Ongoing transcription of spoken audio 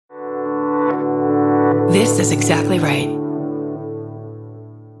This is exactly right.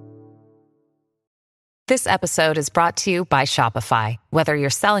 This episode is brought to you by Shopify. Whether you're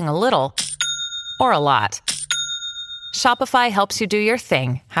selling a little or a lot, Shopify helps you do your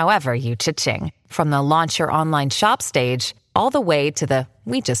thing, however you cha-ching. From the launch your online shop stage, all the way to the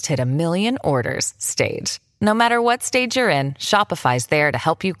we just hit 1 million orders stage. No matter what stage you're in, Shopify's there to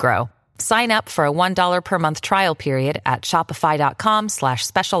help you grow. Sign up for a $1 per month trial period at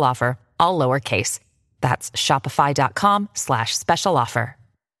shopify.com/special offer, all lowercase. That's shopify.com/special offer.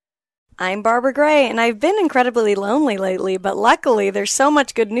 I'm Barbara Gray, and I've been incredibly lonely lately, but luckily there's so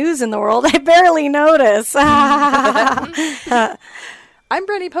much good news in the world, I barely notice. I'm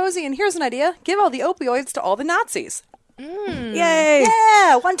Brittany Posey, and here's an idea. Give all the opioids to all the Nazis. Yay!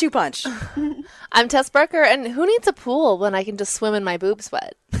 Yeah, 1-2 punch. I'm Tess Barker, and who needs a pool when I can just swim in my boob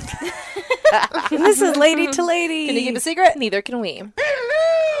sweat? And this is Lady to Lady. Can you keep a secret? Neither can we.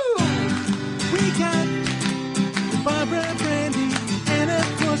 Hello! We got Barbara, Brandy, and of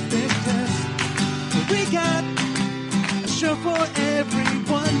course Big Tess. We got a show for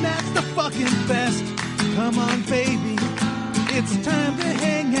everyone that's the fucking best. Come on, baby. It's time to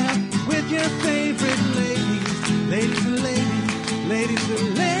hang out with your favorite ladies. Ladies and ladies. Ladies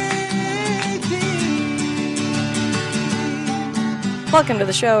and ladies. Welcome to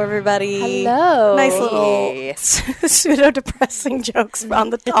the show, everybody. Hello. Nice little pseudo-depressing jokes off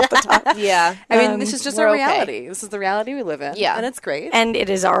the top. Yeah. I mean, this is just we're our okay. reality. This is the reality we live in. Yeah. And it's great. And it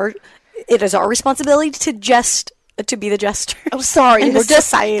is our responsibility to be the jester. Oh, sorry. In We're just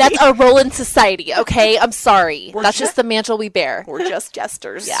society. That's our role in society, okay? I'm sorry. That's just the mantle we bear. We're just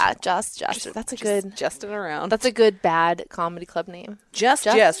jesters. Yeah, just jesters. That's a good. Jesting around. That's a good bad comedy club name. Just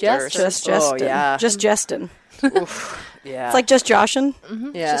Just jesters. Just jesting. Oh, yeah. Just jesting. Yeah. It's like just joshin'.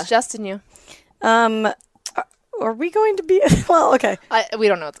 yeah. Just jesting you. Are we going to be... Well, okay. We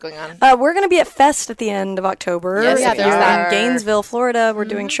don't know what's going on. We're going to be at Fest at the end of October. Yes, yeah, If there's you're that. in Gainesville, Florida. We're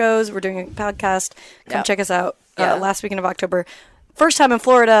doing shows. We're doing a podcast. Come Yeah. check us out. Yeah. Last weekend of October. First time in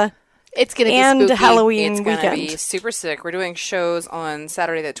Florida. It's going to be And spooky. Halloween It's going to weekend. be super sick. We're doing shows on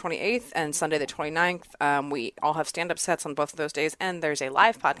Saturday the 28th and Sunday the 29th. We all have stand-up sets on both of those days, and there's a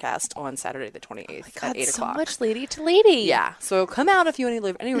live podcast on Saturday the 28th at 8 so o'clock. much lady to lady. Yeah, so come out if you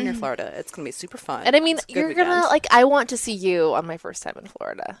live anywhere near Florida. It's going to be super fun. And I mean, It's a good you're going to, weekend. like, I want to see you on my first time in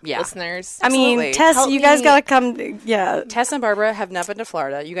Florida. Yeah. Listeners. I mean, Absolutely. Tess, Help you guys me. got to come. Yeah. Tess and Barbara have not been to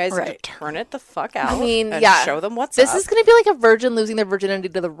Florida. You guys need Right. to turn it the fuck out. I mean, and yeah. show them what's This up. is going to be like a virgin losing their virginity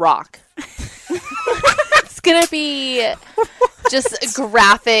to The Rock. It's going to be just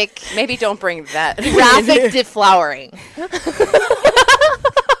graphic Maybe don't bring that. deflowering.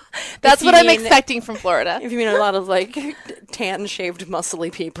 That's If what you I'm mean- expecting from Florida. If you mean a lot of like tan shaved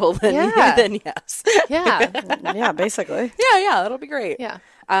muscly people, then Yeah. then yes. Yeah. Yeah, basically. Yeah, that'll be great. Yeah.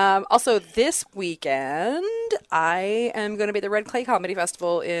 Also, this weekend, I am going to be at the Red Clay Comedy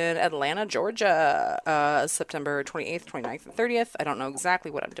Festival in Atlanta, Georgia, September 28th, 29th, and 30th. I don't know exactly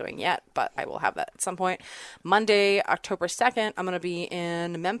what I'm doing yet, but I will have that at some point. Monday, October 2nd, I'm going to be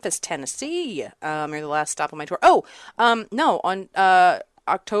in Memphis, Tennessee. You're the last stop on my tour. On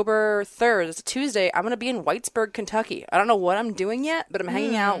October 3rd, it's a Tuesday, I'm going to be in Whitesburg, Kentucky. I don't know what I'm doing yet, but I'm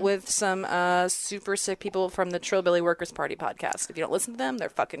hanging out with some super sick people from the Trillbilly Workers Party podcast. If you don't listen to them, they're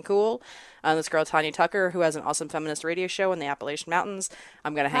fucking cool. This girl, Tanya Tucker, who has an awesome feminist radio show in the Appalachian Mountains.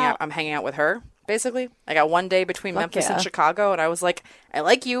 I'm going to hang out. I'm hanging out with her, basically. I got one day between Memphis and Chicago, and I was like, I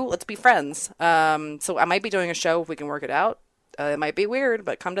like you. Let's be friends. So I might be doing a show if we can work it out. It might be weird,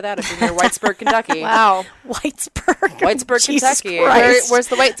 but come to that if you're near Whitesburg, Kentucky. Wow. Whitesburg, Jesus Kentucky. Christ. Where's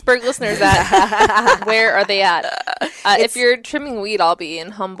the Whitesburg listeners at? Where are they at? If you're trimming weed, I'll be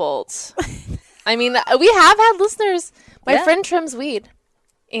in Humboldt. I mean, we have had listeners. My friend trims weed.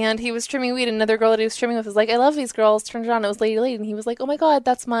 And he was trimming weed, and another girl that he was trimming with was like, I love these girls. Turned it on. It was Lady Lady. And he was like, oh my God,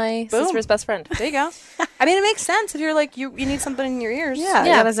 that's my sister's best friend. There you go. I mean, it makes sense if you're like, you need something in your ears. Yeah,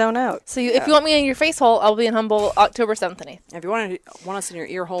 you gotta zone out. So if you want me in your face hole, I'll be in Humboldt October 7th and 8th. If you want us in your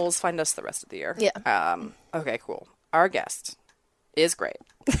ear holes, find us the rest of the year. Yeah. Okay, cool. Our guest is great.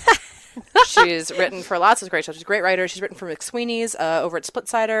 She's written for lots of great shows. She's a great writer. She's written for McSweeney's over at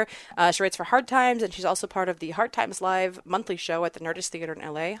Splitsider. She writes for Hard Times, and she's also part of the Hard Times Live monthly show at the Nerdist Theater in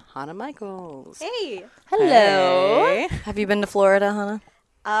LA. Hana Michels. Hey. Hello. Hey. Have you been to Florida, Hannah?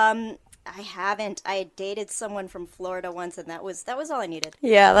 I haven't. I dated someone from Florida once, and that was all I needed.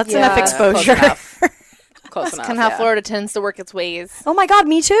 Yeah, that's enough Yeah, exposure. Close enough. Kind of how yeah. Florida tends to work its ways. Oh my God,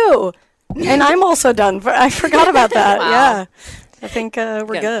 me too. And I'm also done. I forgot about that. Wow. Yeah. I think we're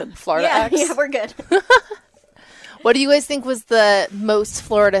Again, good. Florida X. Yeah, we're good. What do you guys think was the most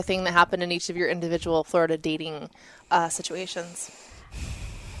Florida thing that happened in each of your individual Florida dating situations?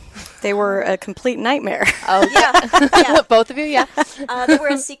 They were a complete nightmare. Oh, Yeah. both of you, yeah. They were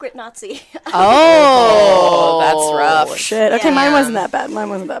a secret Nazi. Oh, that's rough. Shit. Okay, Yeah. mine wasn't that bad.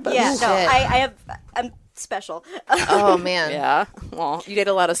 Yeah, no, Shit. I'm special. Oh man. Yeah. Well, you date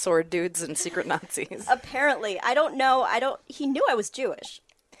a lot of sword dudes and secret Nazis. Apparently, I don't know. He knew I was Jewish.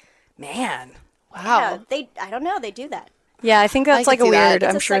 Man. Wow. Yeah, I don't know. They do that. Yeah, I think that's I like can a see that. weird. It's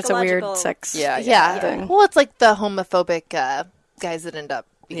I'm a sure it's a weird psychological- sex. Yeah. thing. Well, it's like the homophobic guys that end up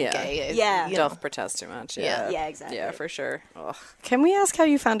being Yeah. gay. Yeah. You know. Don't protest too much. Yeah. Yeah, exactly. Yeah, for sure. Ugh. Can we ask how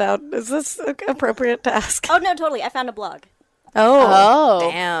you found out? Is this appropriate to ask? Oh no, totally. I found a blog. Oh.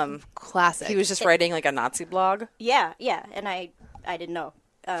 Oh, Damn. classic. He was just writing like a Nazi blog. Yeah, and I didn't know.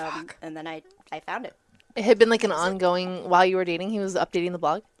 And then I found it. It had been like an ongoing while you were dating. He was updating the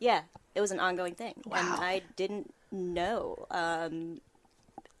blog. Yeah, it was an ongoing thing, and I didn't know. And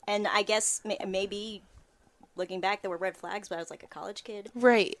I guess maybe looking back, there were red flags, but I was like a college kid,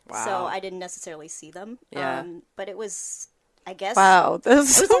 Right. so I didn't necessarily see them. Yeah. But it was, I guess, Wow,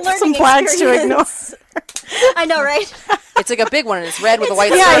 this it is was a learning some flags to ignore. experience. I know, right? It's like a big one and it's red with a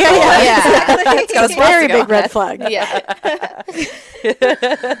white Yeah, circle. yeah, Yeah. It's got a very big red flag. Yeah.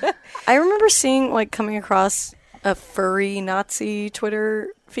 I remember seeing, like, coming across a furry Nazi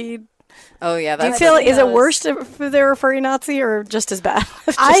Twitter feed. Oh, yeah. Do you That's feel like, is it those. worse if they're a furry Nazi or just as bad?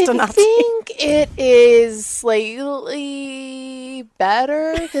 If just I a Nazi? think it is slightly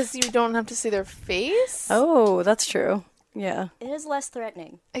better because you don't have to see their face. Oh, that's true. Yeah. It is less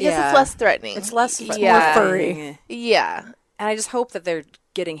threatening. I guess Yeah. it's less threatening. It's less Yeah. more furry. Yeah. And I just hope that they're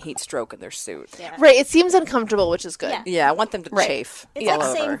getting heat stroke in their suit. Yeah. Right. It seems uncomfortable, which is good. Yeah. Yeah, I want them to Right. chafe It's all like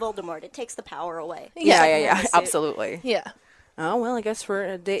over. saying Voldemort. It takes the power away. Yeah, Like wearing a suit. absolutely. Yeah. Oh, well, I guess for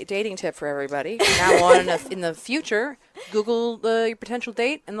a dating tip for everybody. Now on in the future, Google your potential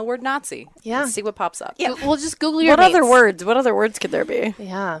date and the word Nazi. Yeah. And see what pops up. Yeah. We'll just Google your What other mates. words? What other words could there be?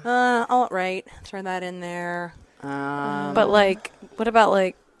 Yeah. Alt-right. Turn that in there. But, like, what about,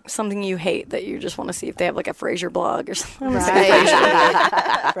 like, something you hate that you just want to see if they have, like, a Frasier blog or something? I'm sick of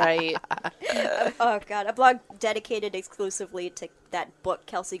Frasier. Right. Oh god, a blog dedicated exclusively to that book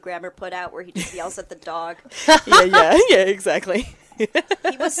Kelsey Grammer put out where he just yells at the dog. yeah, exactly. He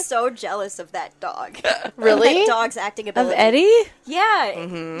was so jealous of that dog. Really? That dog's acting Of ability. Eddie? Yeah,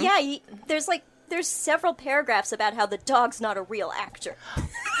 Mm-hmm. yeah. There's several paragraphs about how the dog's not a real actor.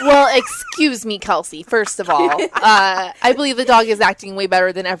 Well, excuse me, Kelsey. First of all, I believe the dog is acting way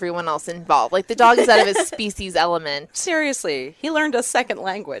better than everyone else involved. Like the dog is out of his species element. Seriously, he learned a second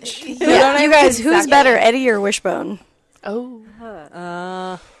language. Yeah. You guys, who's better, Eddie or Wishbone? Oh.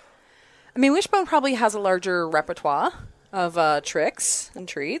 I mean, Wishbone probably has a larger repertoire of tricks and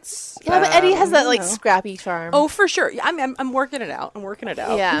treats. Yeah, but Eddie has that like scrappy charm. Oh, for sure. Yeah, I'm working it out. I'm working it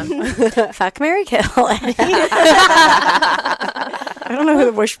out. yeah. Fuck, Mary, kill, Eddie. I don't know who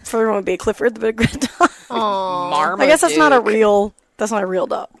the Wishbone would be. Clifford the Big Red Dog. Aw. I guess that's not a real. That's not a real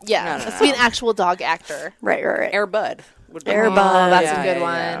dog. Yeah. No. Let's be an actual dog actor. Right. Air Bud. Would be Air Oh, Bud. that's Yeah, a good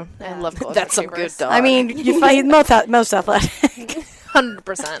yeah, one. I love Golden That's some good Retrievers. dog. I mean, you find most athletic.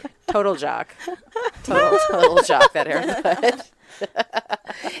 100%. total jock. Total jock. That Air Bud.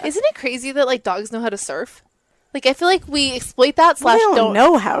 Isn't it crazy that like dogs know how to surf? Like I feel like we exploit that They slash don't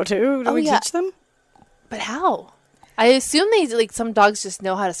know how to. Do we yeah. teach them? But how? I assume they like some dogs just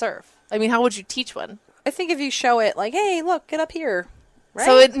know how to surf. I mean, how would you teach one? I think if you show it, like, hey, look, get up here. Right?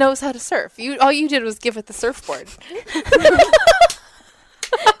 So it knows how to surf. All you did was give it the surfboard.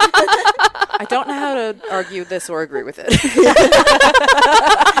 I don't know how to argue this or agree with it.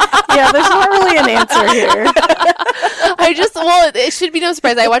 Yeah, there's not really an answer here. It should be no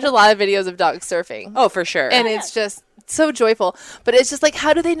surprise. I watch a lot of videos of dogs surfing. Oh, for sure. And it's just so joyful. But it's just like,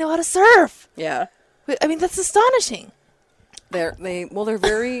 how do they know how to surf? yeah. I mean, that's astonishing. They're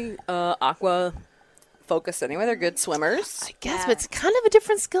very aqua focused anyway. They're good swimmers. I guess, but it's kind of a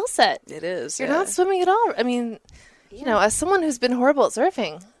different skill set. It is. You're yeah. not swimming at all. I mean, you know, as someone who's been horrible at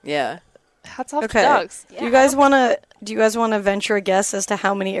surfing, Yeah. hats off Okay. to dogs. Do you guys want to venture a guess as to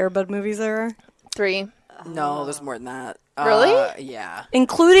how many Air Bud movies there are? 3. No, there's more than that. Really? Yeah.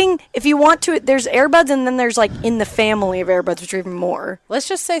 Including, if you want to, there's Air Buds and then there's like in the family of Air Buds, which are even more. Let's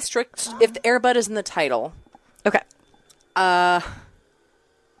just say strict. If the Air Bud is in the title, Okay. 9.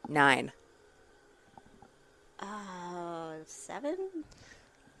 7?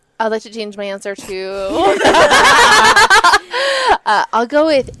 I'd like to change my answer to. I'll go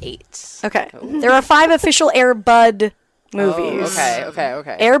with 8. Okay. There are 5 official Air Bud movies.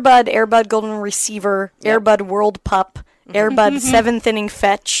 Okay. Air Bud, Golden Receiver, Air Bud World Pup, Airbud seventh inning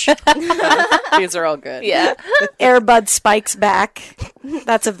fetch. These are all good. Yeah. Airbud spikes back.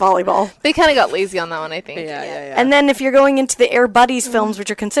 That's a volleyball. They kind of got lazy on that one, I think. Yeah. And then if you're going into the Air Buddies films,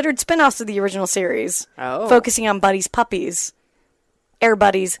 which are considered spin-offs of the original series, focusing on buddies' puppies. Air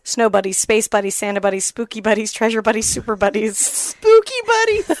Buddies, Snow Buddies, Space Buddies, Santa Buddies, Spooky Buddies, Treasure Buddies, Super Buddies. Spooky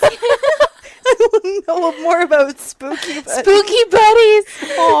Buddies. I want to know more about Spooky Buddies. Spooky Buddies.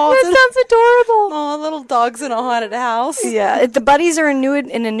 Oh, that sounds adorable. Oh, little dogs in a haunted house. Yeah, the buddies are in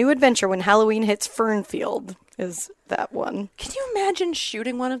a new adventure when Halloween hits Fernfield. Is that one? Can you imagine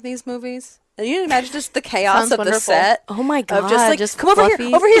shooting one of these movies? And you can imagine just the chaos Sounds of the wonderful. set. Oh my god! Of just like, just come over here,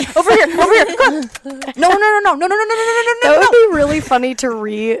 fluffy. over here, over here, over here. Come on. No. That would be really funny to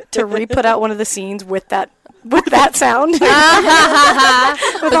re-put out one of the scenes with that sound. With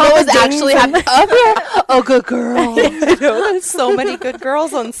What was actually happening up here? Oh, good girl. I know, there's so many good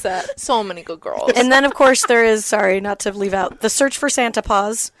girls on set. So many good girls. And then, of course, there is, sorry, not to leave out, The Search for Santa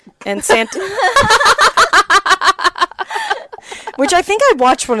Paws and Santa... Which I think I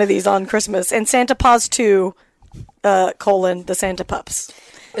watched one of these on Christmas, and Santa Paws 2, the Santa Pups.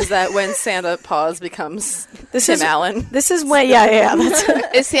 Is that when Santa Paws becomes This Tim is Allen? This is when, yeah, that's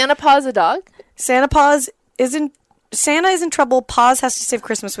it. Is Santa Paws a dog? Santa is in trouble. Paws has to save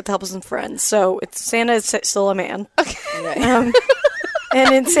Christmas with the help of some friends. So Santa is still a man. Okay.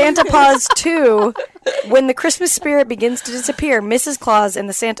 And in Santa Paws 2, when the Christmas spirit begins to disappear, Mrs. Claus and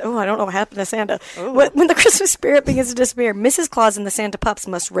the Santa... Oh, I don't know what happened to Santa. When the Christmas spirit begins to disappear, Mrs. Claus and the Santa Pups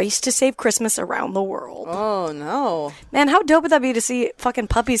must race to save Christmas around the world. Oh, no. Man, how dope would that be to see fucking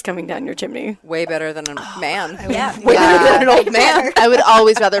puppies coming down your chimney? Way better than a man. Yeah. Way better than an old man. I would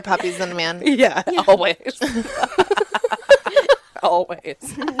always rather puppies than a man. Yeah, always.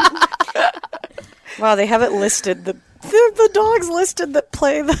 Always. Wow, they have it listed. The dogs listed that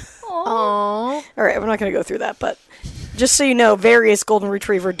play the... Aww. All right, we're not going to go through that, but just so you know, various Golden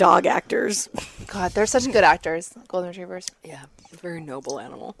Retriever dog actors. God, they're such good actors, Golden Retrievers. Yeah, very noble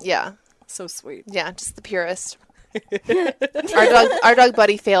animal. Yeah. So sweet. Yeah, just the purest. Our dog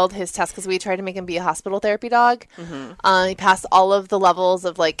Buddy failed his test because we tried to make him be a hospital therapy dog. Mm-hmm. He passed all of the levels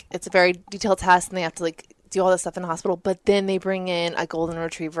of, like, it's a very detailed test, and they have to, like, do all this stuff in the hospital, but then they bring in a Golden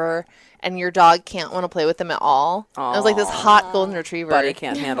Retriever, and your dog can't want to play with them at all. It was like this hot Golden Retriever. Buddy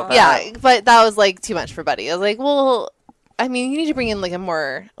can't handle that. Yeah, but that was, like, too much for Buddy. I was like, well, I mean, you need to bring in, like,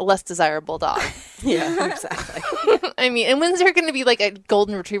 a less desirable dog. Yeah, exactly. I mean, and when's there going to be, like, a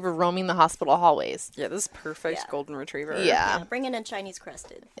Golden Retriever roaming the hospital hallways? Yeah, this is perfect Golden Retriever. Yeah. Bring in a Chinese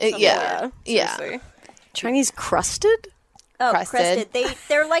crested. Yeah. Seriously. Chinese crusted? Oh, Crested. crested.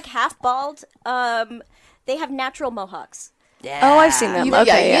 They're like half bald. They have natural mohawks. Yeah. Oh, I've seen them.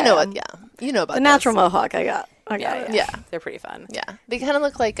 Okay, you know what? Yeah, you know about The natural those. mohawk I got it. Yeah, They're pretty fun. yeah. They kind of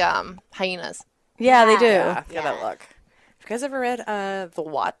look like hyenas. Yeah, they do. Yeah, that look. Have you guys ever read I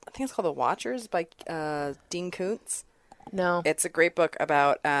think it's called The Watchers by Dean Koontz? No. It's a great book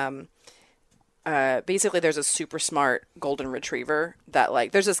about basically there's a super smart golden retriever that,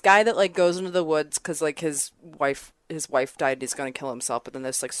 like, there's this guy that, like, goes into the woods because, like, his wife died and he's going to kill himself, but then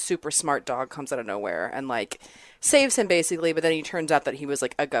this, like, super smart dog comes out of nowhere and, like, saves him basically, but then he turns out that he was,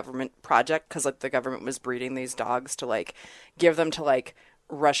 like, a government project because, like, the government was breeding these dogs to, like, give them to, like,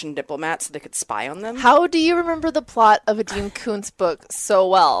 Russian diplomats so they could spy on them. How do you remember the plot of a Dean Koontz book so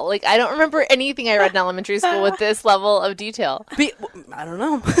well? Like, I don't remember anything I read in elementary school with this level of detail. I don't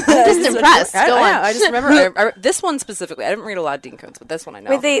know. I'm just impressed. Go on. I just remember this one specifically. I didn't read a lot of Dean Koontz, but this one I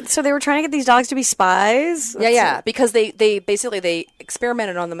know. Wait, so they were trying to get these dogs to be spies? Yeah, because they basically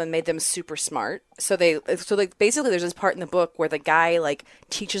experimented on them and made them super smart. So basically there's this part in the book where the guy, like,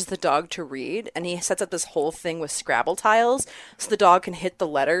 teaches the dog to read, and he sets up this whole thing with Scrabble tiles so the dog can hit the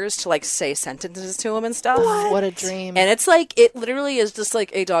letters to, like, say sentences to him and stuff. What a dream. And it's like, it literally is just like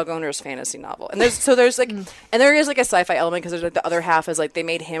a dog owner's fantasy novel. And there's like, and there is like a sci-fi element because there's, like, the other half is, like, they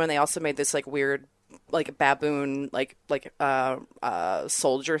made him and they also made this, like, weird, like, baboon, like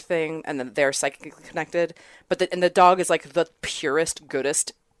soldier thing, and then they're psychically connected. But the dog is, like, the purest,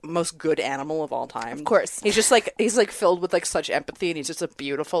 goodest, most good animal of all time. Of course. He's just like, he's, like, filled with, like, such empathy, and he's just a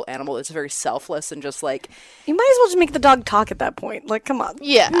beautiful animal. It's very selfless and just, like, You might as well just make the dog talk at that point. Like, come on.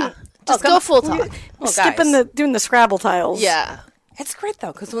 Yeah. Just go full talk. Skipping doing the Scrabble tiles. Yeah. it's great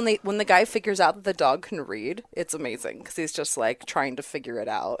though, because when the guy figures out that the dog can read, it's amazing because he's just, like, trying to figure it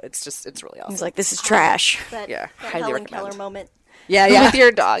out. It's really awesome. He's like, this is trash. That highly Helen recommend. Keller moment. Yeah. With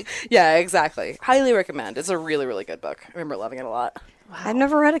your dog. Yeah, exactly. Highly recommend. It's a really, really good book. I remember loving it a lot. I've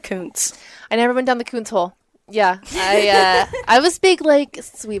never read a Koontz. I never went down the Koontz hole. Yeah. I was big, like,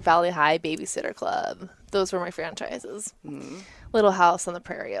 Sweet Valley High, Babysitter Club. Those were my franchises. Little House on the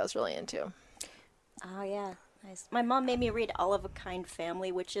Prairie I was really into. Oh, yeah. Nice. My mom made me read Olive a Kind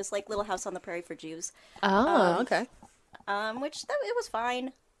Family, which is like Little House on the Prairie for Jews. Oh. Okay. It was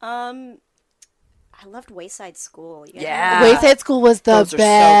fine. I loved Wayside School. You guys Yeah. remember Wayside School was the Those are so good.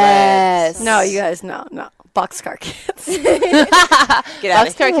 best. No, you guys, no. Boxcar Kids. Get out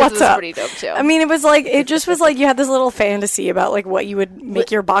of Boxcar here. Kids What's was up? pretty dope too. I mean, it just was like you had this little fantasy about like what you would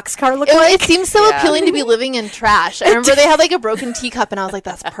make your boxcar look It like. seems so Yeah. appealing to be living in trash. I remember they had like a broken teacup, and I was like,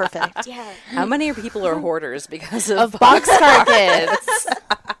 "That's perfect." that? Yeah. How many people are hoarders because Of of Boxcar Kids.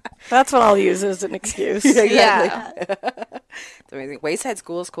 That's what I'll use as an excuse. Yeah. It's amazing. Wayside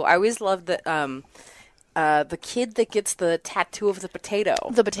School is cool. I always loved that. The kid that gets the tattoo of the potato.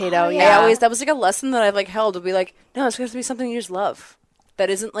 The potato, That was like a lesson that I've like held to be like, no, it's going to be something you just love. That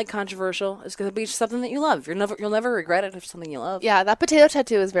isn't like controversial. It's going to be just something that you love. You'll never regret it if it's something you love. Yeah, that potato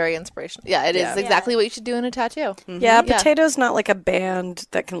tattoo is very inspirational. Yeah, it is Yeah. exactly what you should do in a tattoo. Yeah, Potato's not like a band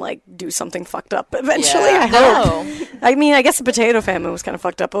that can like do something fucked up eventually. Yeah. I hope. No. I mean, I guess the Potato family was kind of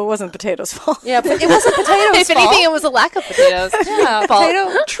fucked up, but it wasn't Potato's fault. Yeah, but it wasn't potatoes. If anything, it was a lack of potatoes. yeah, fault.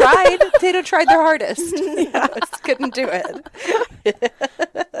 Potato tried their hardest. Just couldn't do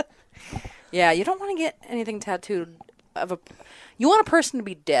it. Yeah, you don't want to get anything tattooed of a. You want a person to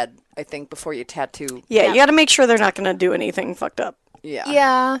be dead, I think, before you tattoo. Yeah, you got to make sure they're not going to do anything fucked up. Yeah.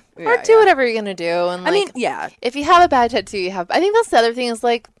 Yeah. Or Yeah, do yeah. whatever you're going to do. And, I like, mean, yeah. if you have a bad tattoo, you have. I think that's the other thing is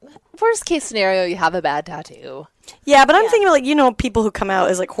like, worst case scenario, you have a bad tattoo. Yeah, but I'm thinking like, people who come out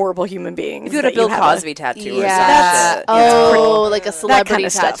as like horrible human beings. If you had a that Bill have Cosby tattoo or Yeah. something. Oh, like a celebrity kind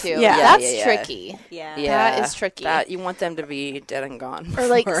of stuff. tattoo. Yeah. That's Yeah. tricky. Yeah. That is tricky. That you want them to be dead and gone. Or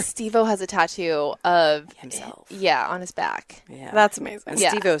like before- Steve-O has a tattoo of Himself. Yeah, on his back. Yeah. That's amazing. and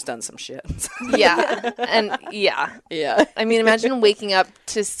Yeah. Steve-O's done some shit. Yeah. And yeah. yeah. I mean, imagine waking up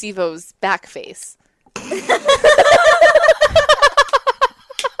to Steve-O's back face.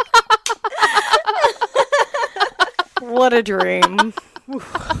 What a dream.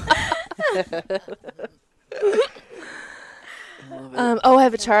 I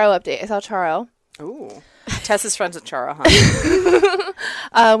have a Charo update. I saw Charo. Ooh. Tessa's friends with Chara,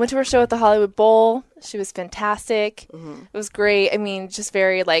 huh? Went to her show at the Hollywood Bowl. She was fantastic. It was great. I mean, just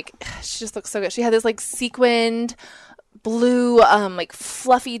very like, she just looks so good. She had this like sequined blue, like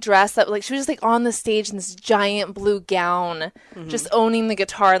fluffy dress that like she was just like on the stage in this giant blue gown, just owning the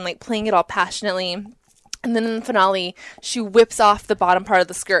guitar and like playing it all passionately. And then in the finale, she whips off the bottom part of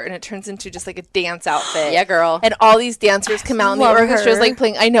the skirt, and it turns into just like a dance outfit. Yeah, girl. And all these dancers come out, and the Love orchestra is her. like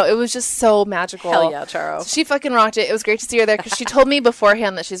playing. I know, it was just so magical. Hell yeah, Charo. So she fucking rocked it. It was great to see her there because she told me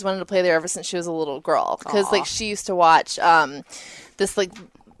beforehand that she's wanted to play there ever since she was a little girl. Because like she used to watch this like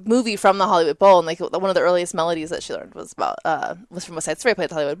movie from the Hollywood Bowl, and like one of the earliest melodies that she learned was about was from West Side Story, played at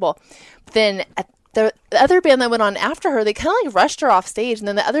the Hollywood Bowl. But then at the other band that went on after her, they kind of like rushed her off stage, and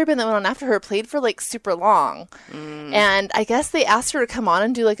then the other band that went on after her played for like super long. And I guess they asked her to come on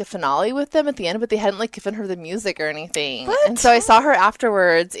and do like a finale with them at the end, but they hadn't like given her the music or anything. And so I saw her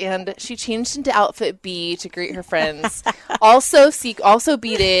afterwards, and she changed into outfit B to greet her friends. also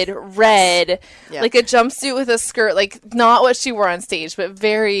beaded, red, like a jumpsuit with a skirt, like not what she wore on stage, but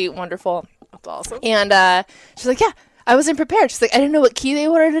very wonderful. That's awesome. And she's like, yeah, I wasn't prepared. She's like, I didn't know what key they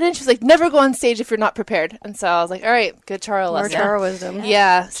wanted it in. She's like, never go on stage if you're not prepared. And so I was like, all right, good Charo More lesson. Charo wisdom.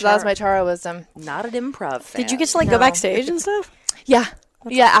 Yeah, so that was my Charo wisdom. Not an improv fan. Did you get to like go backstage and stuff? Yeah.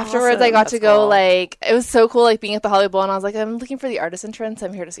 Afterwards I awesome. got to That's go cool. like, it was so cool like being at the Hollywood Bowl, and I was like, I'm looking for the artist entrance.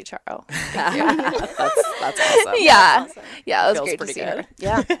 I'm here to see Charo. That's awesome. Yeah. Yeah, it was Feels great to pretty see good. her.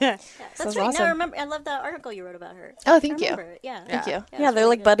 Yeah. That's was right. awesome. No, I remember. I love the article you wrote about her. Oh, thank I you. remember it. Yeah. Thank you. Yeah, it's they're really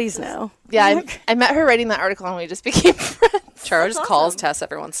like good. buddies now. Yeah, I met her writing that article, and we just became friends. Charo just calls awesome. Tess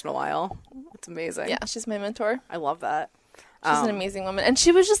every once in a while. It's amazing. Yeah, she's my mentor. I love that. She's an amazing woman, and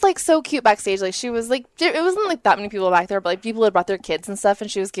she was just like so cute backstage. Like she was like, it wasn't like that many people back there, but like people had brought their kids and stuff, and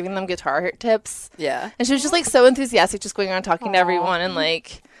she was giving them guitar tips. Yeah. And she was just like so enthusiastic, just going around talking to everyone and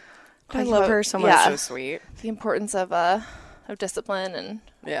like. I talking love about- her so much. Yeah, So sweet. the importance of discipline and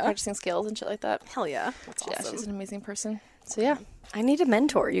Yeah. practicing skills and shit like that. Hell yeah. That's Yeah, awesome. she's an amazing person. So yeah, I need a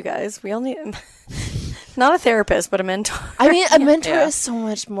mentor, you guys. We all need not a therapist, but a mentor. I mean, a mentor Yeah. is so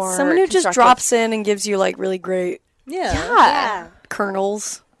much more. Someone who just constructive. drops in and gives you like really great Yeah. Yeah,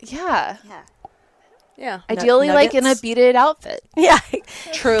 kernels. yeah. Yeah. Yeah. Ideally, like in a nuggets. beaded outfit. Yeah,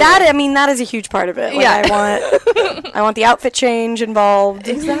 Truly. that is a huge part of it. Like, Yeah. I want the outfit change involved.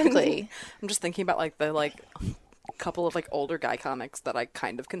 Exactly. I'm just thinking about like the couple of like older guy comics that I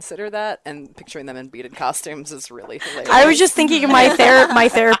kind of consider that, and picturing them in beaded costumes is really hilarious. I was just thinking of my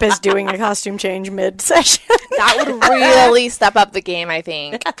therapist doing a costume change mid session. That would really step up the game, I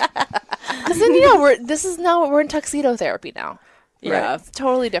think. Because then we're in tuxedo therapy now. Yeah. It's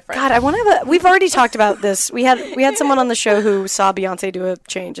totally different. God, I want to have a. We've already talked about this. We had someone on the show who saw Beyonce do a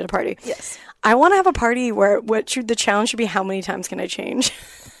change at a party. Yes. I want to have a party where the challenge should be how many times can I change?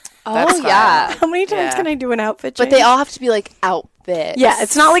 Oh, yeah. How many times can I do an outfit change? But they all have to be like outfits. Yeah,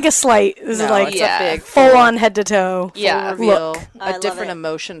 it's not like a slight. This is like it's a big full on head to toe. Yeah. reveal. I A love different it.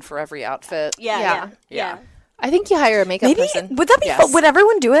 emotion for every outfit. Yeah. I think you hire a makeup Maybe person. would that be? Yes. Would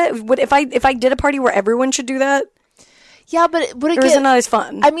everyone do it? Would if I did a party where everyone should do that? Yeah, but would it Or get... is it not as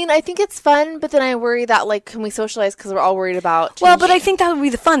fun? I mean, I think it's fun, but then I worry that, like, can we socialize because we're all worried about Well, but I changing. think that would be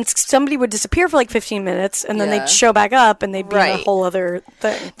the fun. Somebody would disappear for like 15 minutes, and then Yeah. they'd show back up, and they'd be in Right. a whole other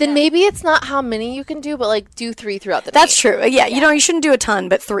thing. Then maybe it's not how many you can do, but, like, do 3 throughout the That's night. true. Yeah, you shouldn't do a ton,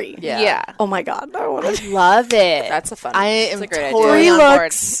 but 3. Yeah. Oh my god, I want to. Love it. That's a fun. I it's am a great totally idea. Three on board.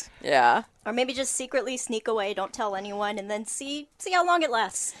 looks. Yeah. Or maybe just secretly sneak away, don't tell anyone, and then see how long it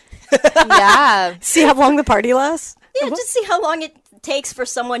lasts. Yeah. See how long the party lasts. Yeah, just see how long it takes for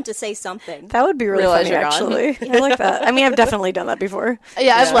someone to say something. That would be really Realize funny, you're gone. actually. I like that. I mean, I've definitely done that before.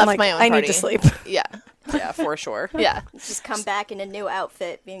 Yeah, I've I'm left like, my own I party. need to sleep. Yeah. Yeah, for sure. Yeah. Just come back in a new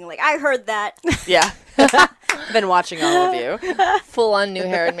outfit, being like, I heard that. Yeah. Been watching all of you. Full on new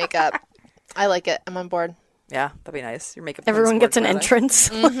hair and makeup. I like it. I'm on board. Yeah, that'd be nice. Your makeup. Everyone team's gets an working on it. entrance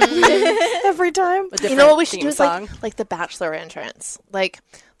every time. A You know what we different should do is theme like the Bachelor entrance. Like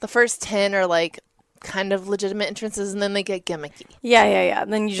the first 10 are like kind of legitimate entrances, and then they get gimmicky. Yeah.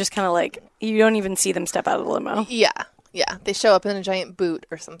 And then you just kind of like, you don't even see them step out of the limo. Yeah. Yeah. They show up in a giant boot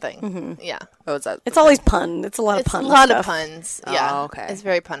or something. Yeah. Oh, is that? It's always pun. It's a lot of It's pun. a lot stuff. of puns. Oh, Yeah. okay. It's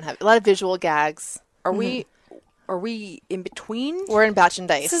very pun heavy. A lot of visual gags. Are we? Are we in between? We're in Batch and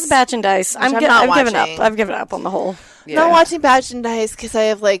Dice. This is Batch and Dice. I'm not I've given up. watching. I've given up on the whole. Yeah. Not watching Batch and Dice because I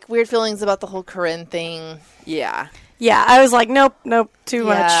have like weird feelings about the whole Corinne thing. Yeah. Yeah, I was like, nope, too Yeah.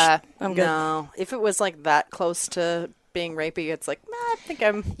 much. I'm good. No. If it was like that close to being rapey, it's like, nah, I think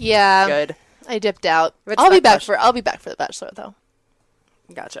I'm Yeah. good. I dipped out. If it's I'll be that back much- for I'll be back for the Bachelor though.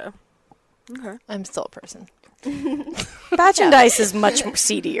 Gotcha. Okay. I'm still a person. Batch and Dice is much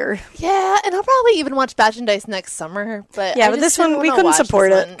seedier. Yeah, and I'll probably even watch Batch and Dice next summer. But Yeah, I but just this one, didn't we wanna couldn't watch this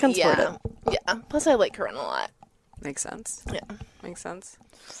support it. one. Couldn't support Yeah. Yeah. Plus, I like Corinne a lot. Makes sense. Yeah. Makes sense.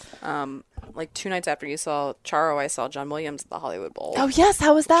 Like 2 nights after you saw Charo, I saw John Williams at the Hollywood Bowl. Oh yes,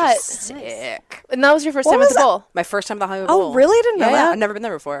 how was that? Sick. And that was your first What time at was the bowl. My first time at the Hollywood Oh, Bowl. really? I didn't know Yeah, that. I've never been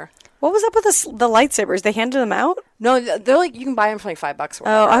there before. What was up with the lightsabers? They handed them out? No, they're like, you can buy them for like $5 or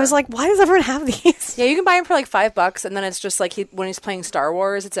Oh, I whatever. was like, why does everyone have these? Yeah, you can buy them for like $5, and then it's just like when he's playing Star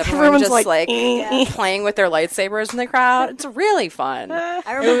Wars, it's everyone Everyone's just like, like playing with their lightsabers in the crowd. It's really fun. I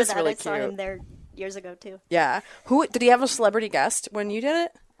remember was that. really I saw cute. him there years ago, too. Yeah. Who did he have a celebrity guest when you did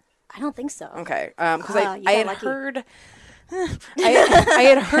it? I don't think so. Okay, because Ah, you I got had lucky. heard. I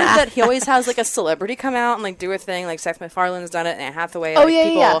had heard that he always has like a celebrity come out and like do a thing. Like Seth MacFarlane's done it, and Anne Hathaway. Oh, like, yeah,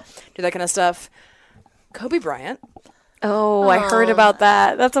 people yeah. do that kind of stuff. Kobe Bryant, Oh, I heard about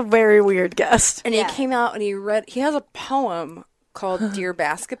that. That's a very weird guest. and Yeah. he came out and he read. He has a poem called "Dear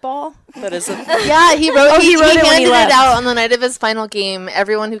Basketball." That is a Yeah, he wrote. he wrote it when he handed it left. out on the night of his final game.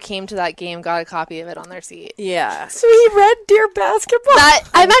 Everyone who came to that game got a copy of it on their seat. yeah. So he read Dear Basketball. That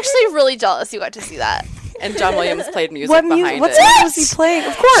I'm actually really jealous you got to see that. And John Williams played music what behind what it. song was he playing?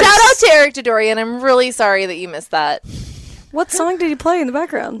 Of course. Shout out to Eric Dodorian. I'm really sorry that you missed that. What song did he play in the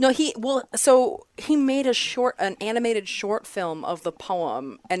background? No, so he made an animated short film of the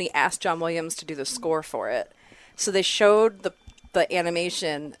poem, and he asked John Williams to do the score for it. So they showed the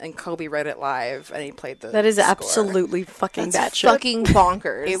animation, and Kobe read it live, and he played the. That is score. absolutely fucking batshit. Fucking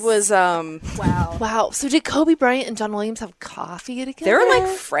bonkers. It was Wow. Wow. So did Kobe Bryant and John Williams have coffee together? they were like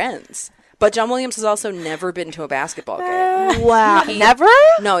friends, but John Williams has also never been to a basketball game. wow. Never?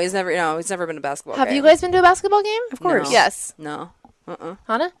 No, he's never been to a basketball game. Have you guys been to a basketball game? Of course. No. Yes. No.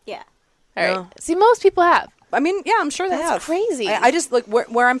 Hana? Yeah. All right. No. See, most people have. I mean, yeah, I'm sure they That's have. crazy. I just like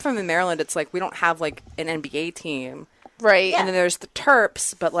where I'm from in Maryland. It's like we don't have like an NBA team. Right. And then there's the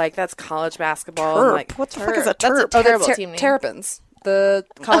Terps, but like that's college basketball. And, Terp? like, What the fuck is a That's a terp? terrible team name. Terrapins. The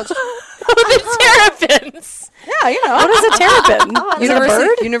college. the Terrapins. Yeah, you know. What is a terrapin? Is it a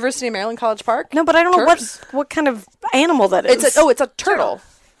bird? University of Maryland College Park. No, but I don't know Terps. what kind of animal that is. It's a turtle.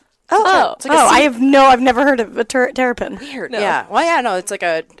 oh, It's like a sea- I've never heard of a terrapin. Weird. Yeah. Well, yeah, no, it's a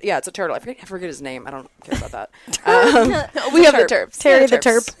turtle. I forget his name. I don't care about that. We have the Terps. Terry Yeah, the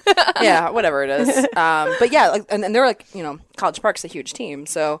terp. Yeah, whatever it is. But yeah, like, and they're like, College Park's a huge team,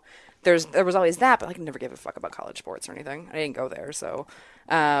 so there was always that, but like I never gave a fuck about college sports or anything. I didn't go there, so.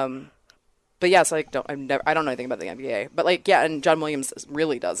 But yeah, so like I don't know anything about the NBA. But like yeah, and John Williams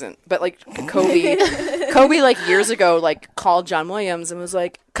really doesn't. But like Kobe like years ago like called John Williams and was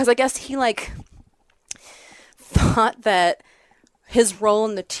like, because I guess he like thought that his role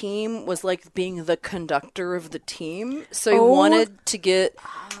in the team was like being the conductor of the team. So he wanted to get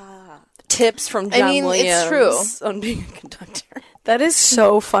tips from John Williams it's true. on being a conductor. That is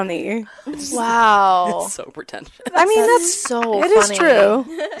so funny. Wow. It's so pretentious. I mean, that's so it funny. is true.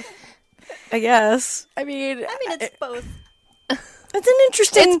 I guess. I mean, it's both. It's an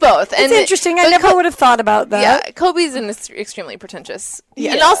interesting. It's both. It's interesting. I never would have thought about that. Yeah, Kobe's an extremely pretentious.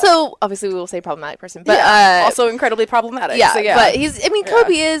 Yeah. And also, obviously, we will say problematic person, but also incredibly problematic. yeah, so yeah. but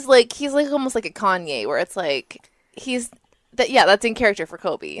Kobe is like, he's like almost like a Kanye, where it's like, that's in character for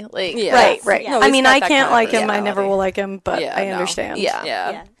Kobe. Like, Right. No, I he's mean, got I that can't kind of like him. I personality. never will like him, but Yeah, I no. understand. Yeah.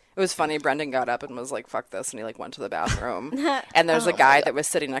 Yeah. It was funny. Brendan got up and was like, fuck this. And he like went to the bathroom. And there's a guy that was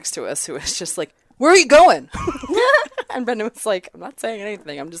sitting next to us who was just like, where are you going? And Brendan was like, I'm not saying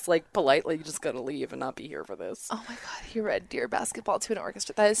anything. I'm just like politely just going to leave and not be here for this. Oh my God, he read Dear Basketball to an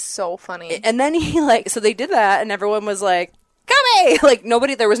orchestra. That is so funny. And then he like, so they did that and everyone was like, Kobe! Like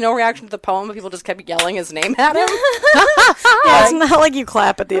there was no reaction to the poem, but people just kept yelling his name at him. Yeah, it's not like you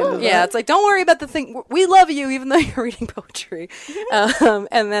clap at the end of that. Yeah, it's like, don't worry about the thing. We love you, even though you're reading poetry.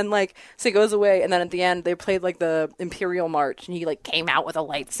 And then, like, so he goes away, and then at the end, they played, like, the Imperial March, and he, like, came out with a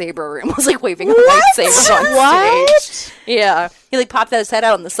lightsaber and was, like, waving a lightsaber on stage. Yeah. He, like, popped his head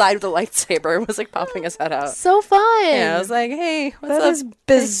out on the side with a lightsaber and was, like, popping his head out. So fun. Yeah, I was like, hey, what's That up? is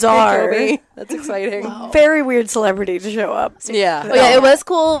bizarre. Hey, Kobe. That's exciting. Very weird celebrity to show up. Yeah. Oh, yeah, it was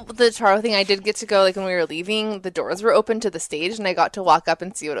cool. The Charo thing, I did get to go, like, when we were leaving, the doors were open to the stage, and I got to walk up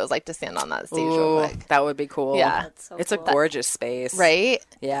and see what it was like to stand on that stage real Ooh, quick. that would be cool. Yeah. That's so It's a cool. gorgeous space. Right?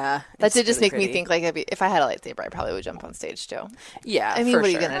 Yeah. That it's did just really make me pretty. think, like, if I had a lightsaber, I probably would jump on stage, too. Yeah, I mean, for what are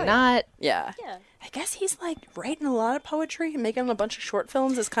you sure. going to not? Yeah. Yeah. I guess he's like writing a lot of poetry and making a bunch of short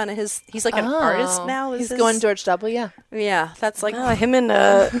films. Is kind of he's like an artist now. He's going George W. Yeah, that's like Him and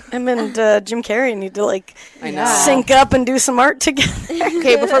Jim Carrey need to like I know. sync up and do some art together.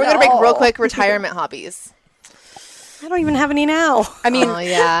 Okay, before we go to break, real quick, retirement hobbies. I don't even have any now. I mean, Oh,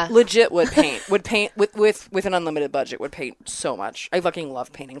 yeah. legit would paint with an unlimited budget. Would paint so much. I fucking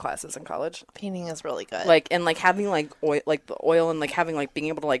loved painting classes in college. Painting is really good. Like and like having like the oil and like having like being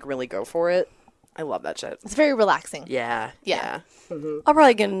able to like really go for it. I love that shit. it's very relaxing. Yeah. Yeah. I'll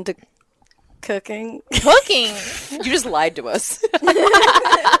probably get into cooking. Cooking. You just lied to us.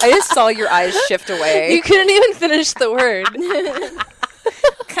 I just saw your eyes shift away. You couldn't even finish the word.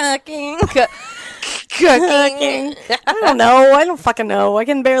 Cooking. Cooking. I don't know. I don't fucking know. I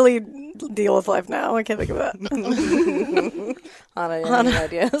can barely deal with life now. I can't think of that. Hana, any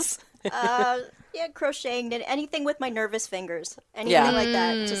ideas? Yeah, crocheting, anything with my nervous fingers, anything like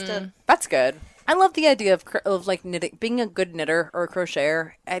that. Just to That's good. I love the idea of like knitting, being a good knitter or a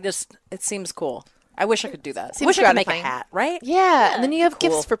crocheter. It seems cool. I wish I could do that. I Seems wish I could make a gratifying. hat, right? Yeah, and then you have Cool.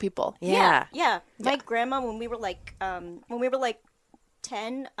 gifts for people. Yeah. My grandma, when we were like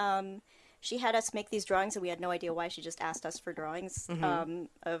 10, she had us make these drawings, and we had no idea why. She just asked us for drawings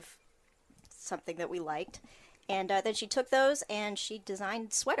of something that we liked. And then she took those and she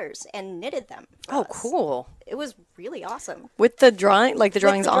designed sweaters and knitted them. for Oh, us. cool. It was really awesome. With the drawing, like the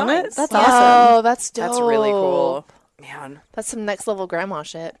drawings the on it? drawings. That's Yeah. awesome. Oh, that's dope. That's really cool. Man, That's some next level grandma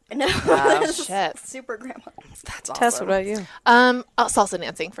shit. No, Shit. super grandma. that's awesome. Tess, what about you? Salsa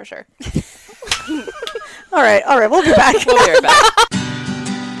dancing for sure. All right. We'll be back. We'll be right back.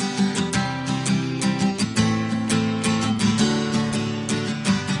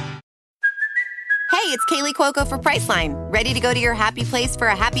 Hey, it's Kaylee Cuoco for Priceline. Ready to go to your happy place for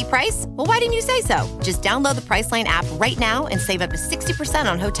a happy price? Well, why didn't you say so? Just download the Priceline app right now and save up to 60%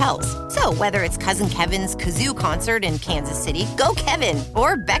 on hotels. So whether it's Cousin Kevin's Kazoo Concert in Kansas City, go Kevin,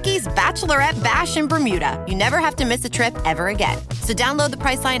 or Becky's Bachelorette Bash in Bermuda, you never have to miss a trip ever again. So download the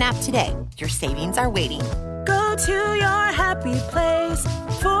Priceline app today. Your savings are waiting. Go to your happy place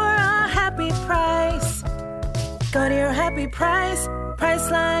for a happy price. Go to your happy price,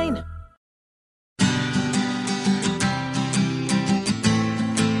 Priceline.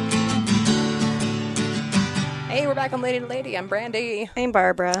 Hey, we're back on Lady to Lady. I'm Brandy. I'm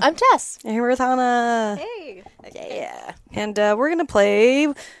Barbara. I'm Tess. And here with Hana. Hey. Yeah. And we're going to play.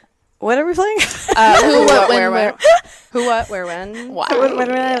 What are we playing? Who, what, when, where? Who, what, where, when? Why?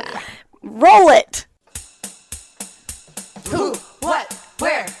 Roll it. Who, what,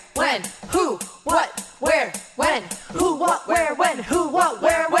 where, when? Who, what, where, when? Who, what, where, when? Who, what,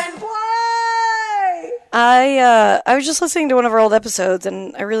 where, when? I was just listening to one of our old episodes,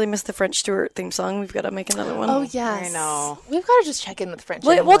 and I really missed the French Stewart theme song. We've got to make another one. Oh, yes. I know. We've got to just check in with French.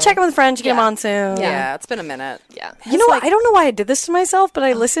 We'll check in with French, get him Yeah. on soon. Yeah, it's been a minute. Yeah. You know what? I don't know why I did this to myself, but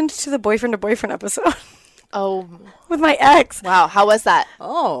I listened to the boyfriend to boyfriend episode. Oh, with my ex. wow. How was that?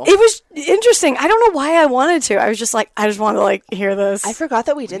 Oh. It was interesting. I don't know why I wanted to. I was just like, I just want to like hear this. I forgot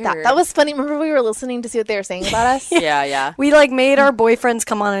that we did that. Weird. That was funny. Remember we were listening to see what they were saying about us? Yeah. We like made our boyfriends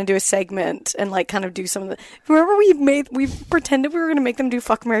come on and do a segment and like kind of do some of the. Remember we pretended we were gonna make them do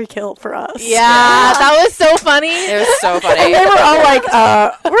fuck, marry, kill for us. Yeah, that was so funny. It was so funny. And they were all like,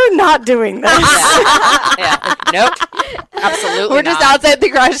 we're not doing this. Yeah. Nope. Absolutely We're just not. outside the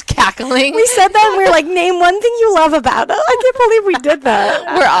garage cackling. We said that and we were like, name one thing you love about it. I can't believe we did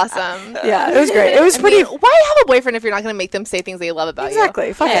that. We're awesome. Yeah, it was great. It was I pretty. mean, why have a boyfriend if you're not going to make them say things they love about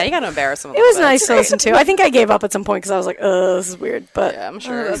Exactly. Fuck Yeah, it. you gotta embarrass them a It was little bit. nice to listen to. I think I gave up at some point because I was like, this is weird. But Yeah, I'm you?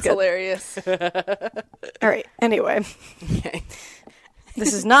 sure. That's hilarious. all right. Anyway, Okay.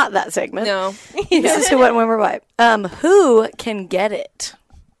 this is not that segment. No. This is who, what, when, where, why. Who can get it?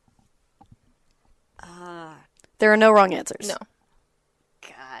 There are no wrong answers. No.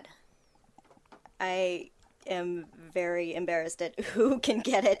 God. I am very embarrassed at who can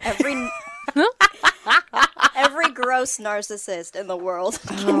get it. Every gross narcissist in the world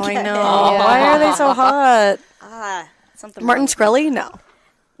can Oh, I get know. it. Why are they so hot? Something Martin wrong. Shkreli? No.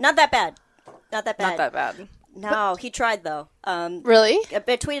 Not that bad. Not that bad. Not that bad. No, he tried though. Really? I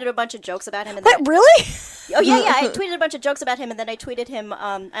tweeted a bunch of jokes about him. And What? then Really? I tweeted a bunch of jokes about him, and then I tweeted him.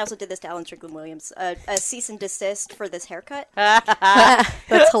 I also did this to Alan Strickland Williams, a cease and desist for this haircut.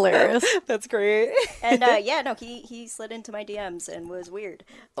 That's hilarious. That's great. And he slid into my DMs and was weird.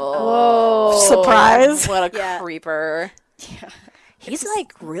 Oh. Surprise. What a Yeah. creeper. He's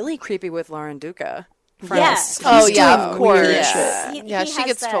like really creepy with Lauren Duca. Yes. Oh, He's yeah, doing of course. weird Yeah. shit. Yeah, He she has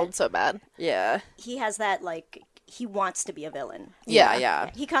gets that- trolled so bad. Yeah. He has that like he wants to be a villain.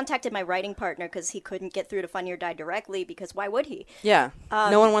 Yeah. He contacted my writing partner because he couldn't get through to Funny or Die directly because why would he? Yeah.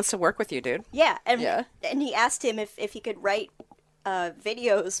 No one wants to work with you, dude. Yeah, and Yeah. and he asked him if he could write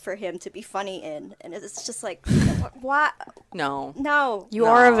videos for him to be funny in, and it's just like, what? No. No, You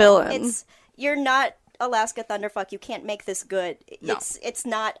are a villain. You're not Alaska Thunderfuck. You can't make this good. No. It's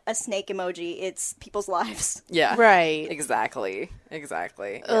not a snake emoji. It's people's lives. Yeah. Right. Exactly.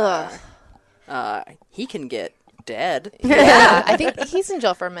 Ugh. He can get dead. Yeah. I think he's in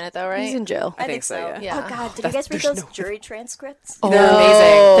jail for a minute, though, right? He's in jail. I think so, yeah. Yeah. Oh God, did you guys read those jury transcripts? They're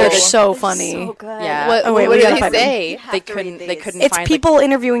amazing. They're so funny. So good. Yeah. What, Oh, wait, what we did gotta he find them. say? You have They to read couldn't. They these. couldn't It's find people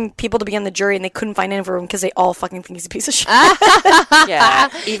interviewing people to be on the jury, and they couldn't find any room because they all fucking think he's a piece of shit. Yeah.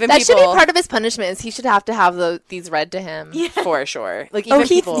 Even That should be people part of his punishment. Is he should have to have these read to him. Yeah. for sure. Like even Oh,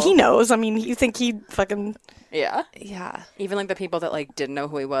 people. he knows. I mean, you think he fucking... Yeah. Yeah. Even like the people that like didn't know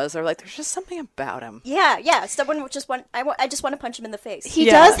who he was, are like, there's just something about him. Yeah. Someone just want. I just want to punch him in the face. He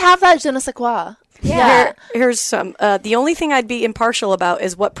Yeah. does have that je ne sais quoi. Here's some. The only thing I'd be impartial about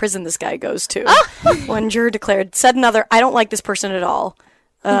is what prison this guy goes to. One juror declared, said another, I don't like this person at all.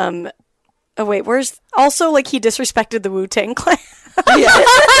 Oh, wait, where's... Also, like, he disrespected the Wu-Tang Clan. That's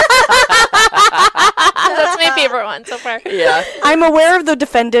my favorite one so far. Yeah. I'm aware of the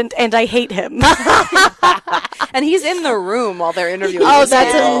defendant, and I hate him. And he's in the room while they're interviewing. Oh, these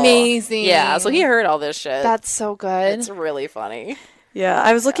that's people. amazing. Yeah. So he heard all this shit. That's so good. It's really funny. Yeah,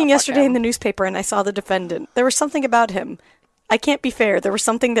 I was looking fuck yesterday in him. the newspaper, and I saw the defendant. There was something about him. I can't be fair. There was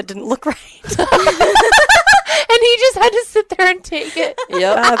something that didn't look right. And he just had to sit there and take it.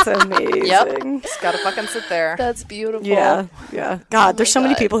 Yep. That's amazing. Yep. Just gotta fucking sit there. That's beautiful. Yeah. God, there's so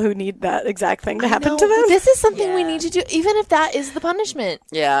many God. people who need that exact thing to happen No, to them. but this is something we need to do, even if that is the punishment.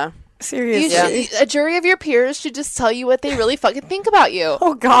 Yeah. Seriously. A jury of your peers should just tell you what they really fucking think about you.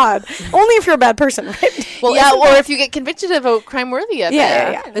 Oh, God. Only if you're a bad person, right? Well, yeah, or if you get convicted of a crime worthy of it.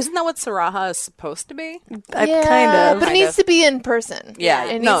 Yeah. Isn't that what Saraha is supposed to be? Kind of. But it needs to be in person. Yeah.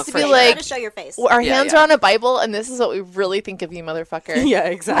 It No, needs to for be sure. You like, gotta show your face. our Yeah, hands yeah. are on a Bible, and this is what we really think of you, motherfucker. Yeah, I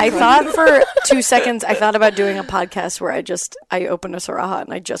exactly. thought for 2 seconds, I thought about doing a podcast where I open a Saraha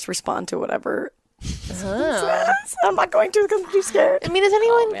and I just respond to whatever. Oh. I'm not going to because I'm too scared. I mean, is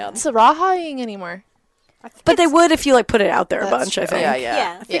anyone man. Sarahaing anymore? But they would if you like put it out there a That's bunch, I true. think. Yeah.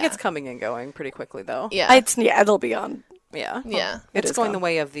 Yeah. I think Yeah. it's coming and going pretty quickly, though. Yeah. It'll be on. Yeah. Yeah. It It's is going gone. the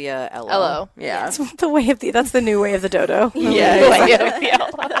way of the Elo. Elo. Yeah. It's the way of that's the new way of the dodo.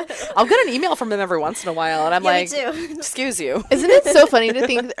 I'll get an email from them every once in a while, and I'm Yeah, me like, too. excuse you. Isn't it so funny to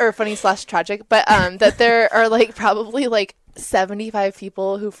think, or funny / tragic, but that there are like probably like 75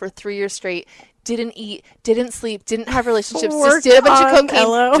 people who for 3 years straight didn't eat, didn't sleep, didn't have relationships, just Worked did a bunch of on cocaine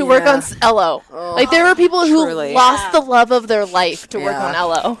Elo. to work Yeah. on Elo. Like there were people who truly. lost the love of their life to work Yeah. on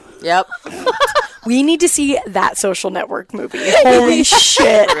Elo. Yep. We need to see that Social Network movie. Holy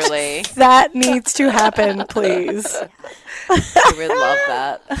shit. Really? That needs to happen, please. I would love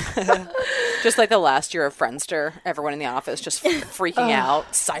that. Just like the last year of Friendster, everyone in the office just freaking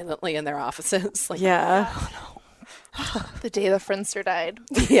out silently in their offices. Like, Yeah. The day the Friendster died.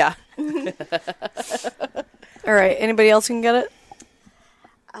 yeah. All right. Anybody else can get it?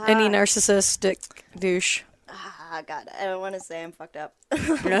 Any narcissistic douche? Ah, God, I don't want to say I'm fucked up.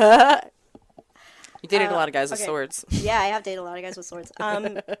 You dated a lot of guys with okay. swords. Yeah, I have dated a lot of guys with swords.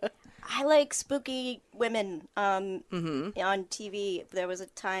 I like spooky women on TV. There was a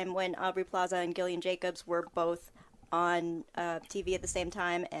time when Aubrey Plaza and Gillian Jacobs were both on TV at the same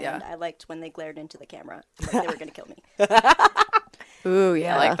time, and I liked when they glared into the camera like they were going to kill me. Ooh,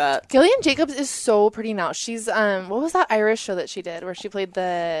 yeah. I like that. Gillian Jacobs is so pretty now. She's what was that Irish show that she did where she played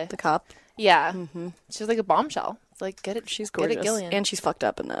the cop. Yeah. She was like a bombshell. It's like get it. She's get gorgeous. it, Gillian. And she's fucked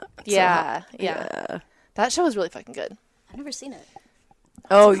up in that. It's so yeah, hot. yeah. That show was really fucking good. I've never seen it.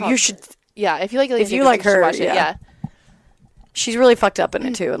 Oh, you should. Yeah, if you like Gillian If you Jacobs, like should her, watch it. yeah. She's really fucked up in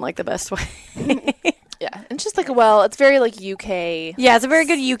it too, in like the best way. Yeah. And just like it's very like UK. Yeah, it's a very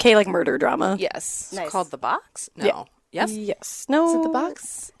good UK like murder drama. Yes. Nice. Called The Box? No. Yeah. Yes? Yes. No. Is it the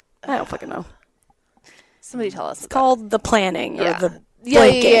box? I don't fucking know. Somebody tell us. It's called The Planning or The yeah,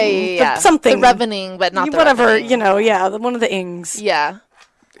 Blinking. yeah. Something. The Revening, but not the whatever, Revening. you know, yeah, one of the ings. Yeah.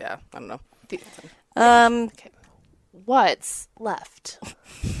 Yeah, I don't know. Okay. What's left?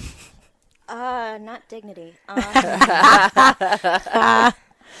 Not dignity.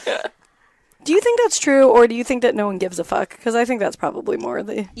 Do you think that's true, or do you think that no one gives a fuck? Because I think that's probably more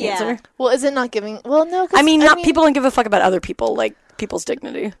the answer. Well, is it not giving? Well, no. I mean, people don't give a fuck about other people, like people's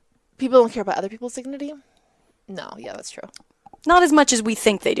dignity. People don't care about other people's dignity. No, yeah, that's true. Not as much as we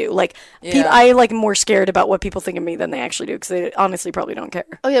think they do. Like, I like more scared about what people think of me than they actually do, because they honestly probably don't care.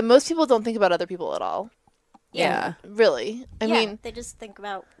 Oh yeah, most people don't think about other people at all. Yeah. Really. I mean, they just think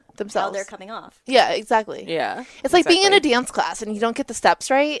about themselves. how they're coming off. Yeah, exactly. Yeah. It's like being in a dance class and you don't get the steps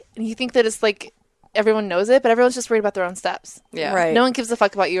right, and you think that it's like everyone knows it, but everyone's just worried about their own steps. Yeah. Right. No one gives a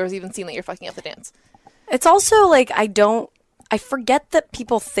fuck about you or has even seen that you're fucking up the dance. It's also like I forget that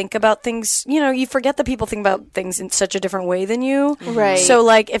people think about things, you know, you forget that people think about things in such a different way than you. Right. So,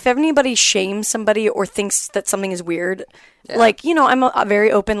 like, if anybody shames somebody or thinks that something is weird, like, you know, I'm a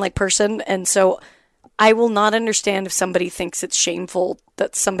very open, like, person, and so I will not understand if somebody thinks it's shameful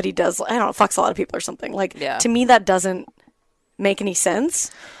that somebody does, I don't know, fucks a lot of people or something. Like, to me, that doesn't make any sense.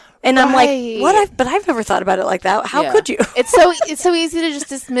 And I'm like, what? But I've never thought about it like that. How could you? It's so easy to just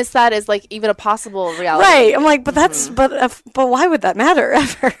dismiss that as like even a possible reality. Right. I'm like, but that's but why would that matter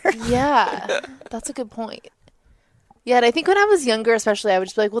ever? Yeah, that's a good point. Yeah, and I think when I was younger, especially, I would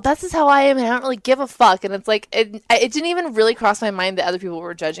just be like, well, that's just how I am, and I don't really give a fuck. And it's like, it didn't even really cross my mind that other people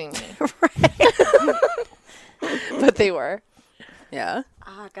were judging me. Right. But they were. Yeah.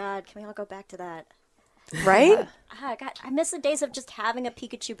 Oh, God, can we all go back to that? Right? God, I miss the days of just having a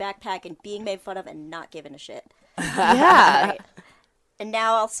Pikachu backpack and being made fun of and not giving a shit. Yeah. Right. And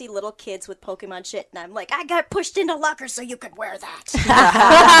now I'll see little kids with Pokemon shit, and I'm like, I got pushed into lockers so you could wear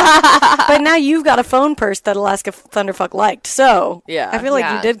that. But now you've got a phone purse that Alaska Thunderfuck liked, so I feel like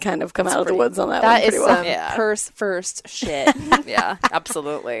Yeah. you did kind of come out of the woods on that one That pretty is well. some purse first shit. Yeah,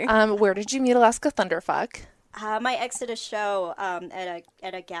 absolutely. Where did you meet Alaska Thunderfuck? My ex did a show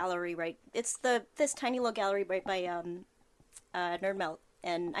at a gallery, right? It's this tiny little gallery right by Nerd Melt,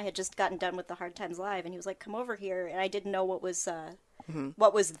 and I had just gotten done with the Hard Times Live, and he was like, "Come over here," and I didn't know what was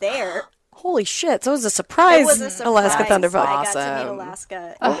there. Holy shit! So it was a surprise. It was a surprise. Alaska Thunderfuck. I got to meet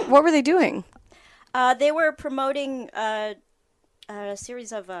Alaska. What were they doing? They were promoting a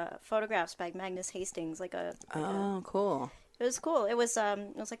series of photographs by Magnus Hastings, Oh, cool. It was cool. It was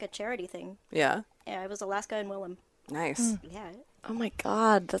like a charity thing. Yeah. Yeah, it was Alaska and Willem. Nice. Yeah. Oh my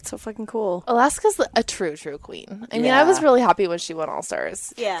god, that's so fucking cool. Alaska's a true queen. I mean, I was really happy when she won All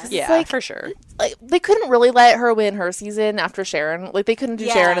Stars. Yeah. Yeah, like, for sure. Like they couldn't really let her win her season after Sharon. Like they couldn't do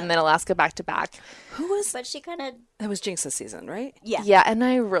Yeah. Sharon and then Alaska back to back. But she kind of... That was Jinx's season, right? Yeah. Yeah, and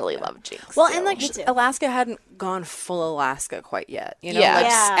I really love Jinx. Well, and like Me too. Alaska hadn't gone full Alaska quite yet. You know, Yeah. like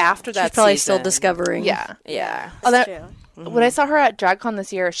Yeah. after that She's probably season, still discovering. yeah. Yeah. That's true. When I saw her at DragCon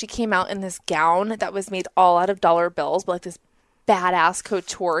this year, she came out in this gown that was made all out of dollar bills, but like this badass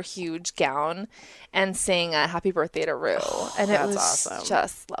couture huge gown, and sang Happy Birthday to Rue. And it that's was awesome.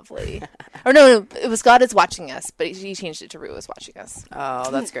 just lovely. Or no, it was God is Watching Us, but he changed it to Rue is Watching Us.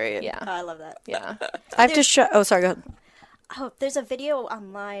 Oh, that's great. Yeah. Oh, I love that. Yeah. I have to show. Oh, sorry. Go ahead. Oh, there's a video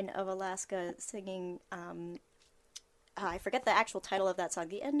online of Alaska singing I forget the actual title of that song.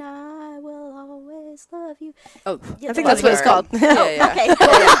 The "And I Will Always Love You." Oh, I think that's what it's called. yeah. Okay,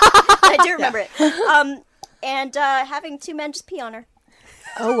 I do remember it. And having two men just pee on her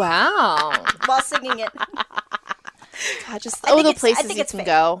Oh, wow. while singing it. God, just, think the it's- I places think you it's can fake.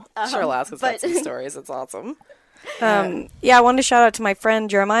 go. Sure, Alaska's got but- some stories. It's awesome. Yeah, I wanted to shout out to my friend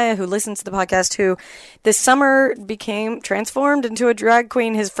Jeremiah, who listens to the podcast, who this summer became transformed into a drag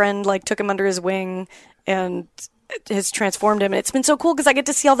queen. His friend took him under his wing and has transformed him, and it's been so cool because I get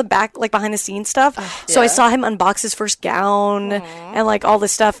to see all the behind the scenes stuff. So I saw him unbox his first gown and all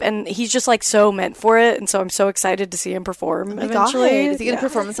this stuff, and he's just so meant for it, and so I'm so excited to see him perform eventually. Is he going to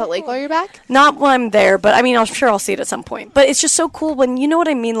perform in Salt Lake while you're back? Not when I'm there, but I mean, I'm sure I'll see it at some point. But it's just so cool when, you know what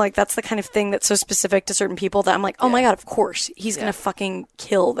I mean? That's the kind of thing that's so specific to certain people that I'm like, oh my God, of course, he's going to fucking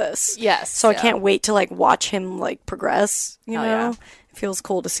kill this. Yes. So I can't wait to watch him progress, you know? yeah. It feels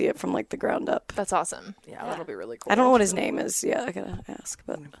cool to see it from the ground up. That's awesome. Yeah, that'll be really cool. I don't know what his name is. Yeah, I gotta ask,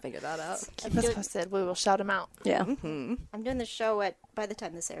 but Figure that out. Keep us posted. We will shout him out. yeah. I'm doing the show by the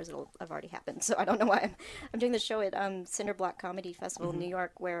time this airs, it'll have already happened. So I don't know why I'm doing the show at Cinderblock Comedy Festival in New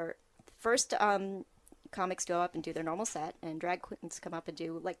York, where first comics go up and do their normal set, and drag queens come up and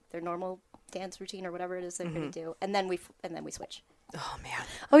do their normal dance routine or whatever it is they're going to do, and then we switch. Oh man.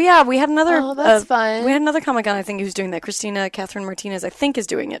 Oh yeah, we had another. Oh, that's fun. We had another Comic-Con, I think, who's doing that. Christina Catherine Martinez, I think, is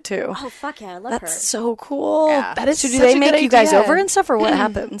doing it too. Oh fuck yeah, I love That's her. so cool. Yeah. That is So do such they a make good you guys idea. over and stuff, or what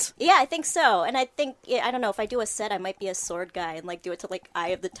happens? Yeah, I think so. And I think, I don't know, if I do a set, I might be a sword guy and do it to Eye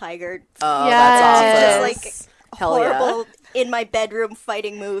of the Tiger. Oh, Yes. that's awesome. Just Hell yeah. horrible in my bedroom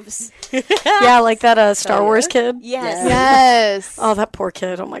fighting moves. Yeah, like that Star Wars kid. Yes. Yes. Oh, that poor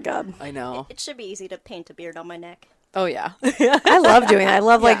kid. Oh my God. I know. It should be easy to paint a beard on my neck. Oh yeah. I love doing that. I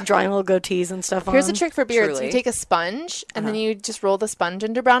love drawing little goatees and stuff on. Here's a trick for beards. Truly. You take a sponge, and then you just roll the sponge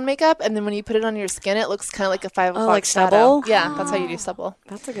into brown makeup, and then when you put it on your skin, it looks kind of like a 5 o'clock like shadow. stubble? Yeah, that's how you do stubble.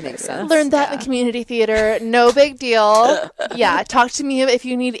 That's a good idea. sense. Learned that in the community theater. No big deal. Yeah, talk to me if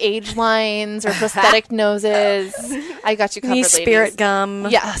you need age lines or prosthetic noses. I got you covered, Need ladies. spirit gum.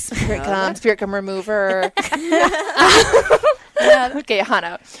 Yeah, spirit gum remover. Okay,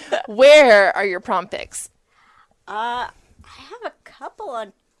 Hana, where are your prom pics? I have a couple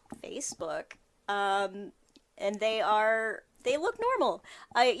on Facebook, and they look normal.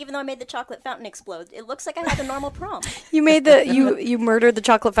 Even though I made the chocolate fountain explode, it looks like I had a normal prom. You made you murdered the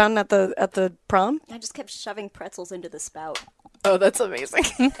chocolate fountain at the prom. I just kept shoving pretzels into the spout. Oh, that's amazing.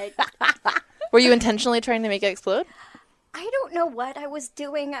 Were you intentionally trying to make it explode? I don't know what I was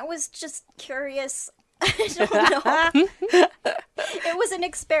doing. I was just curious. I don't know. It was an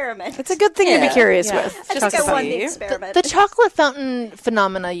experiment. It's a good thing to be curious with. I think I chocolate won the fountain. experiment. The chocolate fountain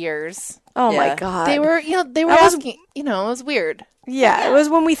phenomena years. Oh my Yeah. God. They were That was- asking, it was weird. Yeah, it was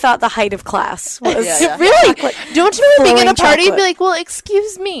when we thought the height of class was. Yeah. Really? Don't you remember being Flowing at a party and be chocolate. like, well,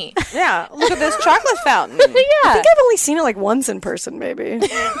 excuse me. Yeah. Look at this chocolate fountain. I Yeah. think I've only seen it once in person, maybe.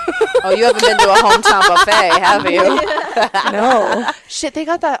 Oh, you haven't been to a hometown buffet, have you? No. Shit, they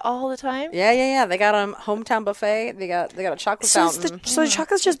got that all the time. Yeah. They got a hometown buffet. They got a chocolate So, fountain. so the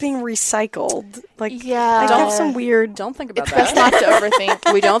chocolate's just being recycled. Yeah. I have some weird. Don't think about It's best that. not to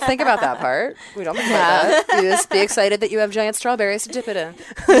overthink. We don't think about that part. We don't think about that. You just be excited that you have giant strawberries to dip it in.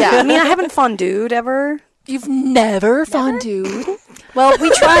 Yeah, I mean, I haven't fondued ever. You've never fondued? Well, we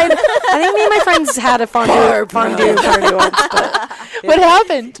tried. I think me and my friends had a fondue party once, but What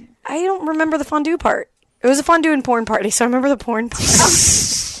happened? I don't remember the fondue part. It was a fondue and porn party, so I remember the porn part.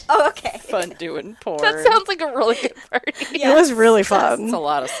 Oh, okay. Fun doing porn. That sounds like a really good party. It was really It's a fun.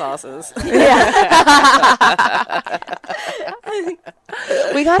 lot of sauces.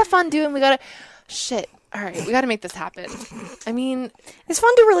 We got to fondue and we got to... Shit. All right, we got to make this happen. I mean, Is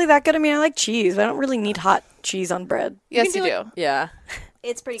fondue really that good? I mean, I like cheese, but I don't really need hot cheese on bread. yes, you do. Yeah.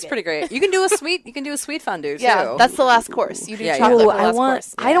 It's pretty It's good. pretty great. You can do a sweet fondue too. Yeah, that's the last course. You do Yeah, chocolate Ooh, for the I last want.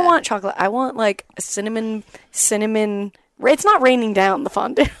 course. I don't want chocolate. I want like a cinnamon. It's not raining down the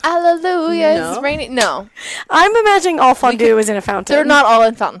fondue. Hallelujah. No. It's raining. No, I'm imagining all fondue is in a fountain. they're not all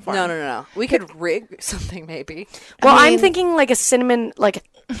in fountain form. No. We could rig something maybe. Well, I mean- I'm thinking like a cinnamon,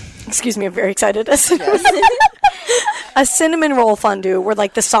 excuse me, I'm very excited. A cinnamon roll fondue where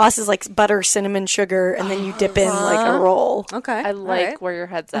like the sauce is like butter, cinnamon, sugar, and then you dip in like a roll. Okay. I like where your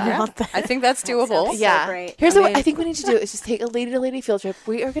head's at. I think that's doable. sounds- Yeah. great. Here's what I think we need to do is just take a lady-to-lady field trip.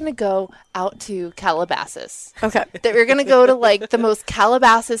 We are going to go out to Calabasas. Okay. That we're going to go to like the most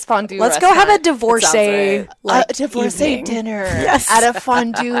Calabasas fondue Let's go have a restaurant. divorcee right. like, A divorcee evening. dinner Yes. at a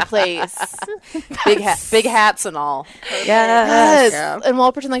fondue place. Big hats and all. Yes. Yes. Yeah. And we'll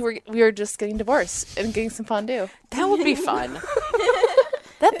all pretend like we are just getting divorced and getting some fondue. That would be fun.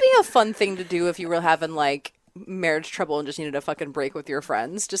 That'd be a fun thing to do if you were having like marriage trouble and just needed a fucking break with your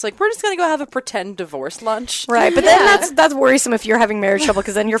friends. Just like, we're just going to go have a pretend divorce lunch. Right, but then that's worrisome if you're having marriage trouble,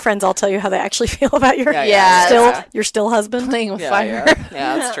 because then your friends all tell you how they actually feel about your your still husband. Playing with fire.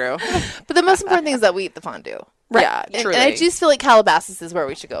 Yeah, that's true. But the most important thing is that we eat the fondue. Right. Yeah, truly. And I just feel like Calabasas is where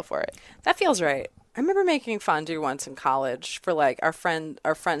we should go for it. That feels right. I remember making fondue once in college for like our friend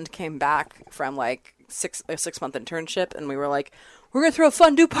came back from like a 6-month internship, and we were like, we're gonna throw a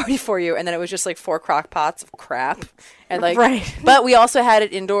fondue party for you, and then it was just like 4 crock pots of crap, and like, but we also had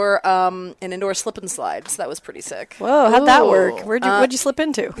it an indoor slip and slide, so that was pretty sick. Whoa, how'd that work? What'd you slip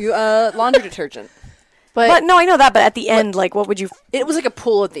into? Laundry detergent. But no, I know that. But at the end, like, what would you? It was like a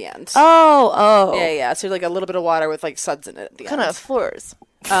pool at the end. Oh. Yeah. So like a little bit of water with like suds in it at the kind end. of floors.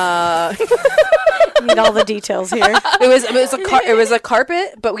 Need all the details here. It was a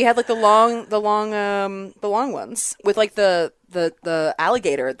carpet, but we had like the long ones with like the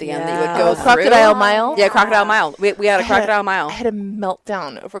alligator at the end that you would go through. Crocodile Mile? Yeah, Crocodile Mile. We had a Crocodile Mile. I had a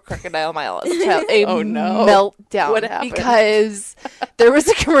meltdown over Crocodile Mile as a child. Meltdown. What happened? Because there was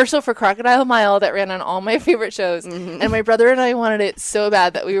a commercial for Crocodile Mile that ran on all my favorite shows, and my brother and I wanted it so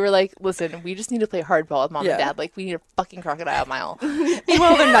bad that we were like, listen, we just need to play hardball with Mom and Dad. Like, we need a fucking Crocodile Mile.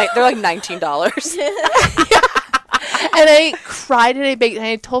 Meanwhile, they're like $19. And I cried and I begged and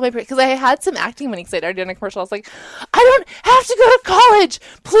I told my parents, because I had some acting money because I'd already done a commercial. I was like, I don't have to go to college.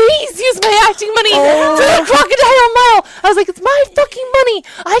 Please use my acting money for the Crocodile Mile. I was like, it's my fucking money.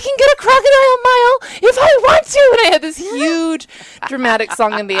 I can get a Crocodile Mile if I want to. And I had this huge dramatic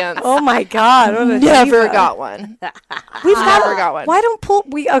song and dance. Oh my God. Never got one. We've never got one. Why don't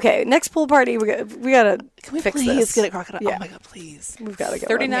next pool party, we gotta Can we fix please this. get a Crocodile? Yeah. Oh my God, please. We've got to get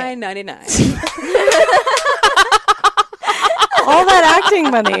 $39.99. all that acting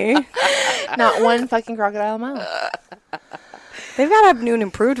money. Not one fucking Crocodile Mile. They've got to have new and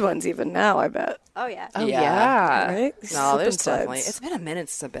improved ones even now, I bet. Oh, yeah. Oh, yeah. Right? No, there's Slip and definitely. slides. It's been a minute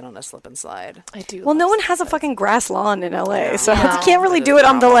since I've been on a slip and slide. I do. Well, no love one has a fucking grass lawn in LA, so No. you can't really That do is it a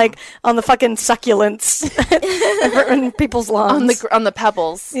on the problem. on the fucking succulents in people's lawns. on the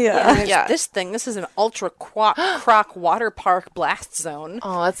pebbles. Yeah. Yeah. This is an ultra croc water park blast zone.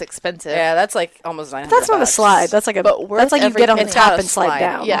 Oh, that's expensive. Yeah, that's like almost $900. That's not a slide. That's like But worth that's like you get on the It's top got a and slide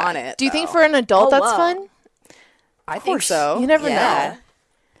down. Yeah. on it. Do you think though. for an adult Oh, that's wow. fun? I think so. You never Yeah. know.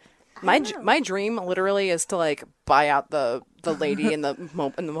 My dream literally is to like buy out the lady in the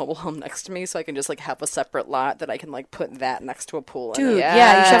mobile home next to me, so I can just like have a separate lot that I can like put that next to a pool. Dude, in it.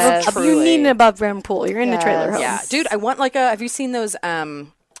 yeah, you should have you Truly. need an above ground pool. You're in a trailer home. Yeah, dude, I want like have you seen those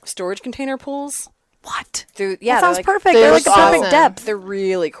storage container pools? What? Dude, yeah, That they're sounds like, perfect. They're like the awesome. perfect depth. They're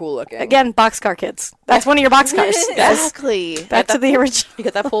really cool looking. Again, boxcar kids. That's one of your boxcars. Guys. Exactly. Back to the original. You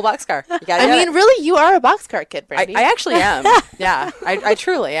get that pool boxcar. You gotta I get mean, it. really, you are a boxcar kid, Brandy. I actually am. Yeah, I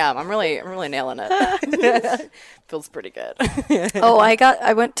truly am. I'm really nailing it. Feels pretty good. Oh,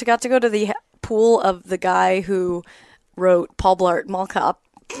 got to go to the pool of the guy who wrote Paul Blart Mall Cop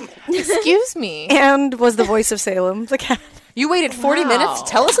Excuse me. and was the voice of Salem the cat. You waited 40 minutes to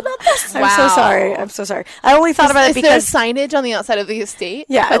tell us about this? I'm so sorry. I'm so sorry. I only thought about it Is there because signage on the outside of the estate?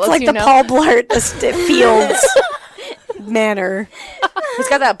 yeah, that it's lets like you the know? Paul Blart Fields manor. He's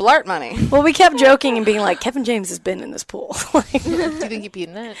got that Blart money. Well, we kept joking and being like, Kevin James has been in this pool. Like, Do you think you'd be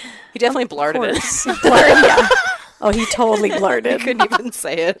in it? He definitely blarted it. blurred, yeah. Oh, he totally blurted. Couldn't even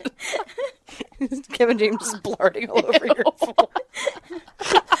say it. Kevin James is blarting all over your pool.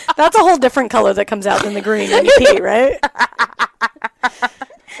 That's a whole different color that comes out than the green when you pee, right?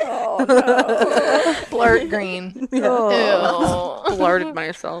 Blurt green. Oh. Ew. Blarted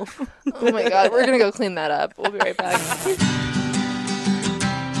myself. Oh my God. We're going to go clean that up. We'll be right back.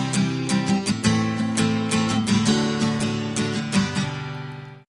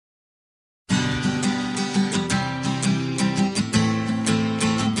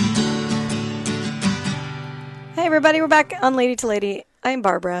 Hey, everybody, we're back on Lady to Lady. I'm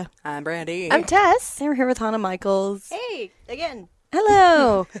Barbara. I'm Brandy. I'm Tess. And we're here with Hana Michels. Hey, again.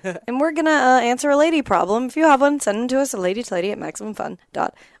 Hello. And we're going to answer a lady problem. If you have one, send them to us at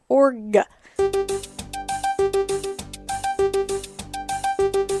ladytolady@maximumfun.org.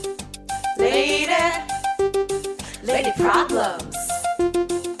 Lady problems.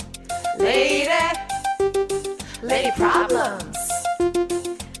 Lady problems.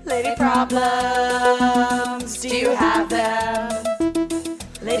 Lady problems. Do you have them?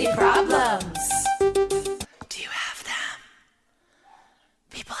 Lady problems. Do you have them?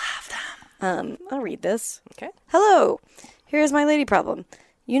 People have them. I'll read this. Okay. Hello. Here's my lady problem.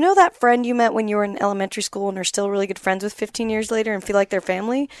 You know that friend you met when you were in elementary school and are still really good friends with 15 years later and feel like they're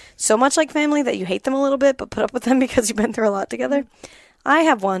family? So much like family that you hate them a little bit but put up with them because you've been through a lot together? I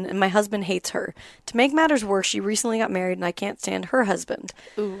have one, and my husband hates her. To make matters worse, she recently got married, and I can't stand her husband.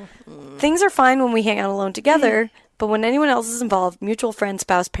 Ooh. Things are fine when we hang out alone together, but when anyone else is involved, mutual friend,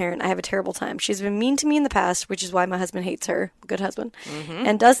 spouse, parent, I have a terrible time. She's been mean to me in the past, which is why my husband hates her. Good husband.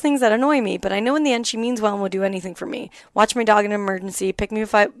 And does things that annoy me, but I know in the end she means well and will do anything for me. Watch my dog in an emergency, pick me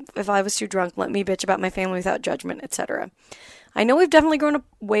if I was too drunk, let me bitch about my family without judgment, etc. I know we've definitely grown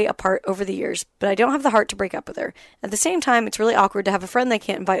way apart over the years, but I don't have the heart to break up with her. At the same time, it's really awkward to have a friend they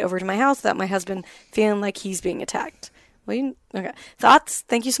can't invite over to my house without my husband feeling like he's being attacked. Okay. Thoughts?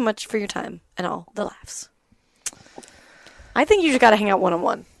 Thank you so much for your time and all the laughs. I think you just got to hang out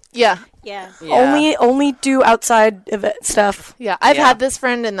one-on-one. Yeah. Yeah. Only do outside event stuff. Yeah, I've had this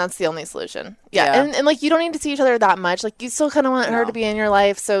friend, and that's the only solution. Yeah. And like, you don't need to see each other that much. Like, you still kind of want her to be in your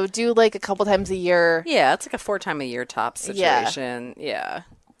life, so do, like, a couple times a year. Yeah, it's like a 4-time-a-year top situation. Yeah.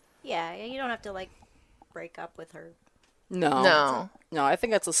 Yeah, you don't have to, like, break up with her. No, I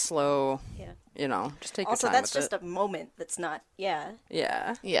think that's a slow, just take your Also, time that's with just it. a moment that's not, Yeah,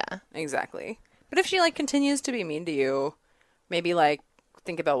 Yeah. exactly. But if she, like, continues to be mean to you, maybe, like,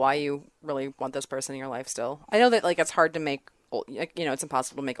 think about why you really want this person in your life still. I know that, like, it's hard to make, it's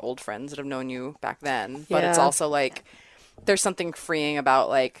impossible to make old friends that have known you back then. But it's also, like, there's something freeing about,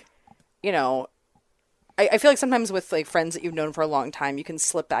 like, I feel like sometimes with, like, friends that you've known for a long time, you can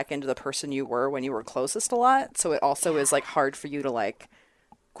slip back into the person you were when you were closest a lot. So it also is, like, hard for you to, like,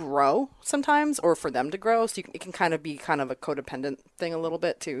 grow sometimes, or for them to grow. So it can kind of be kind of a codependent thing a little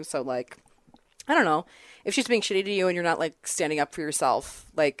bit, too. So, like, I don't know. If she's being shitty to you and you're not, like, standing up for yourself,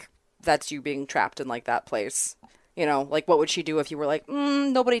 like, that's you being trapped in, like, that place. Like, what would she do if you were like,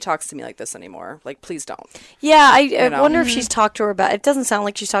 nobody talks to me like this anymore? Like, please don't. Yeah, I wonder if she's talked to her about, it doesn't sound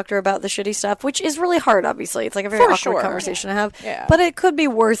like she's talked to her about the shitty stuff, which is really hard, obviously. It's like a very awkward conversation to have. Yeah. But it could be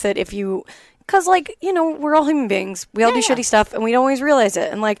worth it if you, because, like, we're all human beings. We all do shitty stuff, and we don't always realize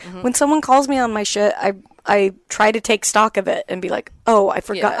it. And, like, when someone calls me on my shit, I try to take stock of it and be like, oh, I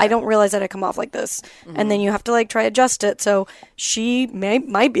forgot. I don't realize that I come off like this. And then you have to, like, try adjust it. So she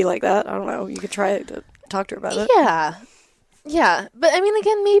might be like that. I don't know. You could try to talk to her about it. Yeah. But, I mean,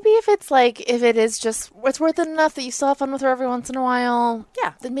 again, maybe if it is just, it's worth it enough that you still have fun with her every once in a while.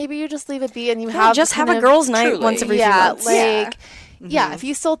 Yeah. Then maybe you just leave it be and you have a girls' night once every few months. If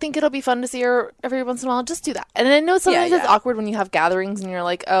you still think it'll be fun to see her every once in a while, just do that. And I know sometimes it's awkward when you have gatherings and you're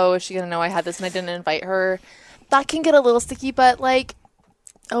like, oh, is she going to know I had this and I didn't invite her? That can get a little sticky, but, like,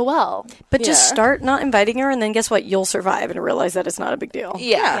 oh well. But just start not inviting her, and then guess what? You'll survive and realize that it's not a big deal.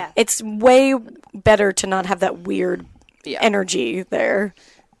 Yeah. It's way better to not have that weird energy there.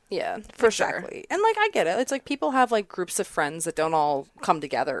 Yeah, for sure. And, like, I get it. It's like people have, like, groups of friends that don't all come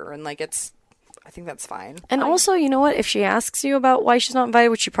together, and, like, I think that's fine. And also, you know what? If she asks you about why she's not invited,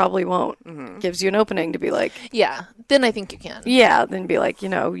 which she probably won't, gives you an opening to be like... Yeah, then I think you can. Yeah, then be like,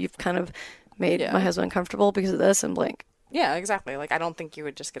 you've kind of made my husband uncomfortable because of this, and blank. Yeah, exactly. Like, I don't think you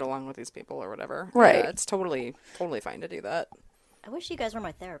would just get along with these people or whatever. Right. Yeah, it's totally fine to do that. I wish you guys were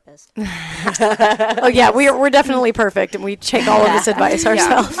my therapist. Oh, yeah, we're definitely perfect, and we take all of this advice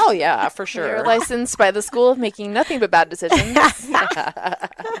ourselves. Oh, yeah, for sure. You're licensed by the School of Making Nothing But Bad Decisions.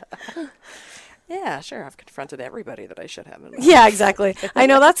 Yeah, sure. I've confronted everybody that I should have. Yeah, exactly. I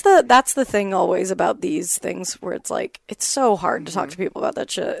know that's the thing always about these things where it's like it's so hard to talk to people about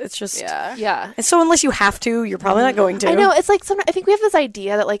that shit. It's just yeah. And so unless you have to, you're probably not going to. I know it's like I think we have this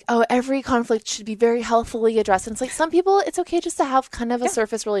idea that like every conflict should be very healthfully addressed, and it's like some people it's okay just to have kind of a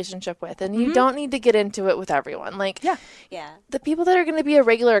surface relationship with, and you don't need to get into it with everyone. Like the people that are going to be a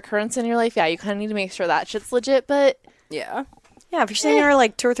regular occurrence in your life, you kind of need to make sure that shit's legit. But yeah, if you're seeing her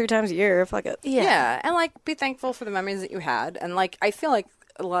like 2 or 3 times a year, fuck it. Yeah, and like be thankful for the memories that you had, and like I feel like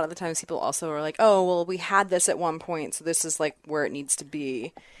a lot of the times people also are like, oh well, we had this at one point, so this is like where it needs to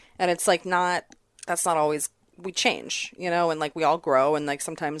be, and it's like that's not always. We change, and like we all grow, and like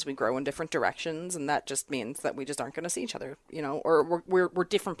sometimes we grow in different directions, and that just means that we just aren't going to see each other, or we're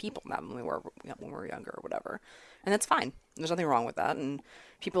different people now than we were when we were younger or whatever, and that's fine. There's nothing wrong with that, and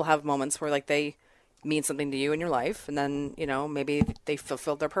people have moments where like they mean something to you in your life, and then maybe they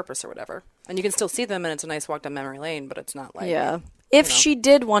fulfilled their purpose or whatever, and you can still see them, and it's a nice walk down memory lane, but it's not like if she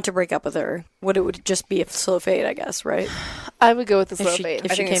did want to break up with her, would just be a slow fade, I guess, right? I would go with the slow fade.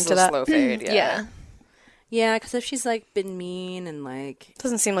 If she came to that slow fade. Yeah, because if she's like been mean and like it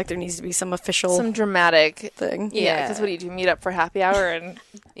doesn't seem like there needs to be some official, some dramatic thing. Yeah, because what do? Meet up for happy hour and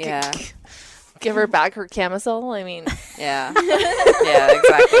give her back her camisole? I mean, yeah,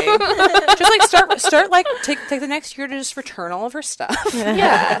 exactly. Just like start like take the next year to just return all of her stuff.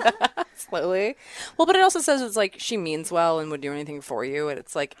 Yeah, slowly. Well, but it also says it's like she means well and would do anything for you. And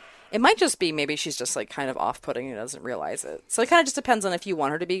it's like, it might just be maybe she's just like kind of off-putting and doesn't realize it. So it kind of just depends on if you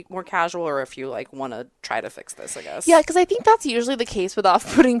want her to be more casual or if you like want to try to fix this, I guess. Yeah, because I think that's usually the case with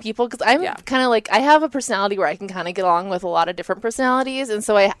off-putting people. Because I'm Yeah. kind of like, I have a personality where I can kind of get along with a lot of different personalities, and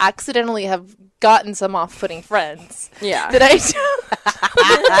so I accidentally have gotten some off-putting friends. Yeah. That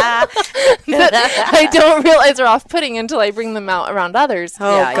I don't realize are off-putting until I bring them out around others.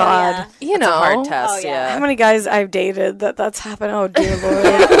 Oh, Yeah, yeah. God. You It's know, a hard test, Oh, yeah. How many guys I've dated that's happened? Oh, dear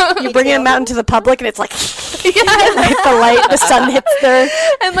Lord. You bring them out into the public and it's like, hit the light, the sun hits there.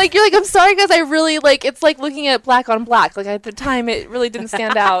 and like you're like, I'm sorry, guys. I really like. It's like looking at black on black. Like at the time, it really didn't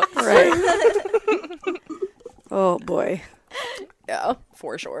stand out. Right. Oh, boy. Yeah,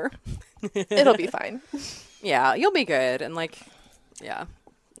 for sure. It'll be fine. Yeah, you'll be good. And like, yeah,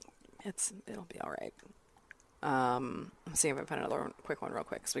 it'll be all right. I'm seeing if I find another quick one real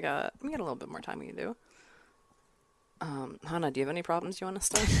quick. So we got a little bit more time we can do. Hana, do you have any problems you want us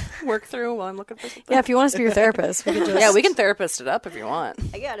to work through while I'm looking for something? Yeah, if you want us to be your therapist, we can just... Yeah, we can therapist it up if you want.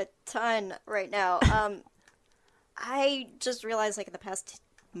 I got a ton right now. I just realized, like, in the past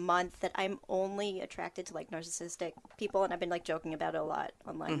month that I'm only attracted to, like, narcissistic people, and I've been, like, joking about it a lot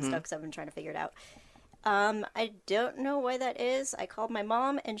online and stuff because I've been trying to figure it out. I don't know why that is. I called my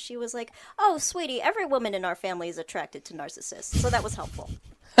mom, and she was like, "Oh, sweetie, every woman in our family is attracted to narcissists," so that was helpful.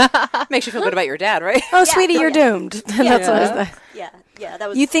 Makes you feel good about your dad, right? Oh, sweetie, you're doomed. That's what I was Yeah, that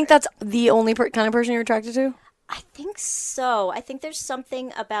was... You think that's the only kind of person you're attracted to? I think so. I think there's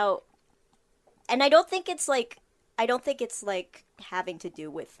something about... And I don't think it's like having to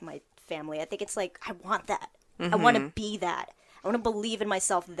do with my family. I think it's like, I want that. I want to be that. I want to believe in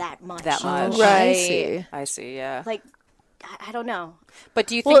myself that much. That much. Right. I see, yeah. Like, I don't know. But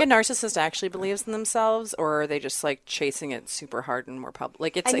do you think a narcissist actually believes in themselves, or are they just like chasing it super hard and more public?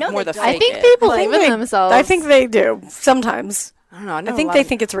 Like, it's I like know more they the don't. I fake think it. they believe in themselves. I think they do, sometimes. I don't know. I think they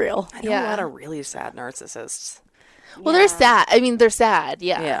think it's real. I know a lot of really sad narcissists. Well, they're sad. I mean, they're sad.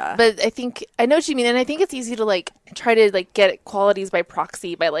 Yeah. Yeah. But I know what you mean, and I think it's easy to like try to like get qualities by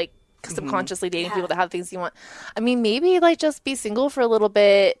proxy by like subconsciously dating people that have things you want. I mean, maybe like just be single for a little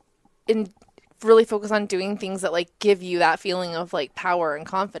bit and really focus on doing things that like give you that feeling of like power and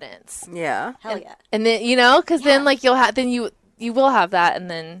confidence. Yeah. Hell yeah. And then because then like you'll have you will have that, and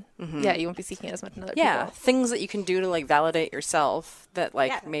then you won't be seeking it as much in other Yeah. people. Things that you can do to like validate yourself that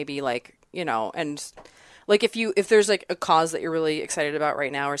like maybe like, you know, and like if there's like a cause that you're really excited about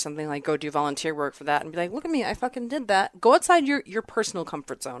right now or something, like go do volunteer work for that and be like, look at me, I fucking did that. Go outside your personal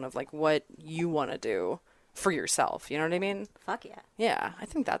comfort zone of like what you want to do for yourself. You know what I mean? Fuck yeah. Yeah. I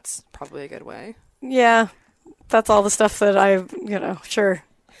think that's probably a good way. Yeah, that's all the stuff that I, sure,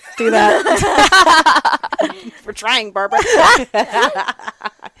 do that. We're trying, Barbara.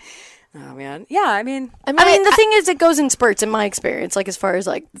 Oh, man. Yeah, I mean, the thing is, it goes in spurts in my experience, like as far as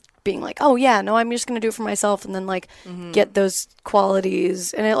like being like, oh yeah, no, I'm just going to do it for myself, and then like get those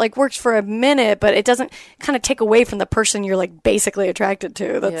qualities, and it like works for a minute, but it doesn't kind of take away from the person you're like basically attracted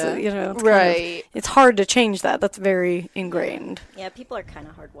to. That's it's Right. it's hard to change that. That's very ingrained. Yeah, people are kind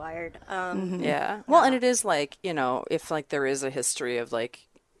of hardwired. yeah. Well, and it is like, you know, if like there is a history of like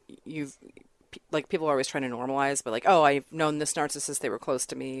like people are always trying to normalize, but like, oh, I've known this narcissist, they were close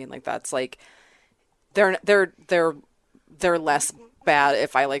to me, and like that's like they're less bad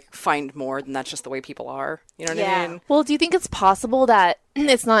if I like find more, than that's just the way people are. You know what I mean? Well, do you think it's possible that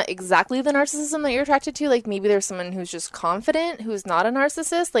it's not exactly the narcissism that you're attracted to? Like maybe there's someone who's just confident, who's not a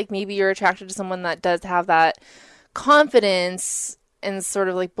narcissist. Like maybe you're attracted to someone that does have that confidence and sort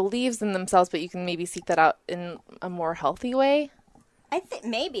of like believes in themselves, but you can maybe seek that out in a more healthy way. I think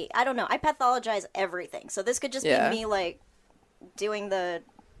maybe. I don't know. I pathologize everything. So this could just be me, like, doing the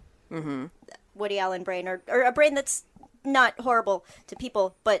Woody Allen brain, or a brain that's not horrible to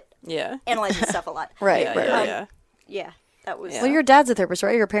people, but analyzing stuff a lot. Right. Yeah, that was... Well, your dad's a therapist,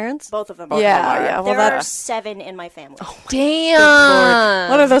 right? Your parents? Both of them. Yeah. Well, there are 7 in my family.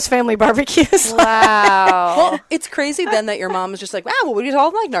 Damn. One of those family barbecues. Wow. Well, it's crazy then that your mom is just like, wow, well, we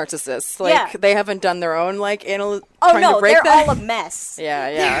all like narcissists. Like they haven't done their own like trying to break they're that. all a mess.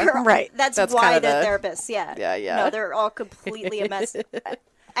 Yeah. Right. That's kinda why they're therapists. Yeah. Yeah. No, they're all completely a mess.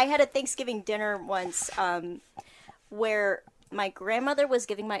 I had a Thanksgiving dinner once where my grandmother was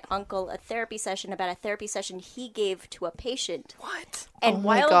giving my uncle a therapy session about a therapy session he gave to a patient. What? And Oh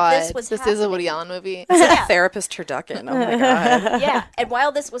my while God. this was This happening, is a Woody Allen movie. Therapist turducken. Oh my god. yeah, and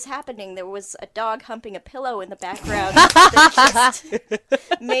while this was happening, there was a dog humping a pillow in the background that just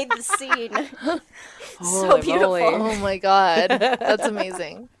made the scene so beautiful. moly. Oh my God. That's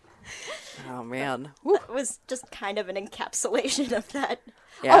amazing. Oh, man. Woo. It was just kind of an encapsulation of that.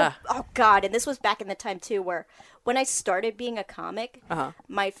 Yeah. Oh, God. And this was back in the time, too, where when I started being a comic,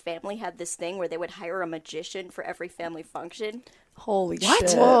 my family had this thing where they would hire a magician for every family function. Holy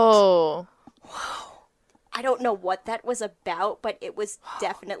shit. Whoa. I don't know what that was about, but it was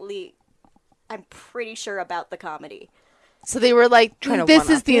definitely, I'm pretty sure, about the comedy. So they were like, to this one-up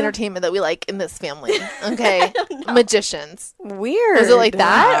is the entertainment that we like in this family. Okay. Magicians. Weird. Was it like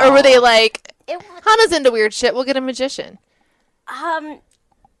that? Or were they like, It was, Hana's into weird shit, we'll get a magician?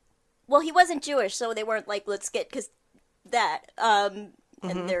 well, he wasn't Jewish, so they weren't like, let's get, because that, and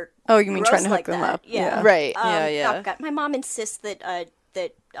they're Oh, you mean gross trying to hook like them that. up. Yeah. Right. Yeah. Oh, God. My mom insists that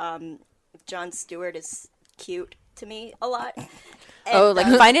Jon Stewart is cute to me a lot. Oh, like,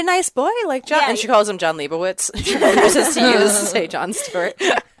 find a nice boy like John. Yeah, and she calls him John Leibowitz. She refuses to use to say Jon Stewart.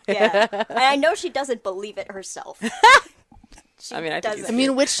 yeah. And I know she doesn't believe it herself. She I mean, I think doesn't. I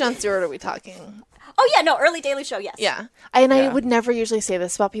mean, which Jon Stewart are we talking? Oh, yeah, no, early Daily Show, yes. Yeah. I would never usually say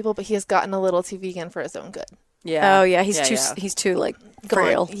this about people, but he has gotten a little too vegan for his own good. Yeah. Oh, yeah. He's too like,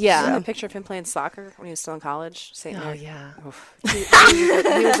 frail. Yeah. A picture of him playing soccer when he was still in college. St. Oh, Mary. yeah. Oof. He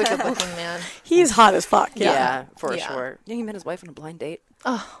was a good looking man. He is hot as fuck. Yeah, for Yeah. sure. Yeah, he met his wife on a blind date.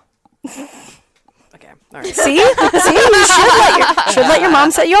 Oh. Okay, all right. See? You should let your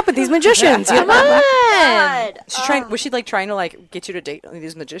mom set you up with these magicians. Come on. God. She's trying. Was she like trying to like get you to date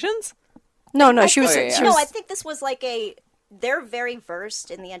these magicians? No, she was. Oh, yeah. She No, was I think this was like they're very versed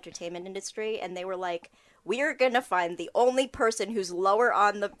in the entertainment industry, and they were like, we are going to find the only person who's lower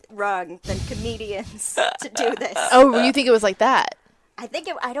on the rung than comedians to do this. Oh, you think it was like that? I think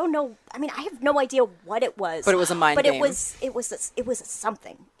I don't know. I mean, I have no idea what it was. But it was a mind But game. it was a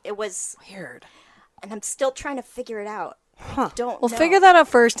something. It was, Weird. and I'm still trying to figure it out. Don't We'll know. figure that out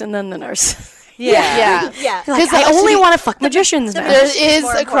first, and then the nurse. Yeah. Yeah. Like, I only want to fuck magicians now. There is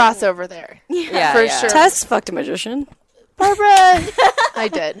more a important. crossover there. Yeah, For yeah. sure. Tess fucked a magician. Barbara. I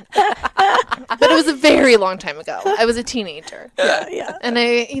did. But it was a very long time ago. I was a teenager. Yeah. And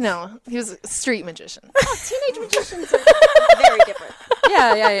he was a street magician. Teenage magicians are very different.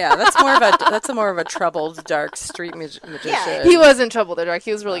 Yeah. That's more of a troubled, dark street magician. He was in trouble there, Dark.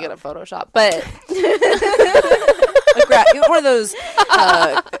 He was really good at Photoshop. But One of those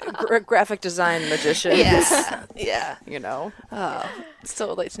graphic design magicians. yeah. You know. Still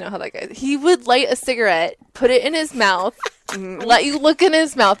would like to know how that guy. He would light a cigarette, put it in his mouth, let you look in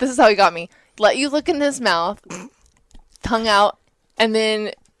his mouth. This is how he got me. Let you look in his mouth, tongue out, and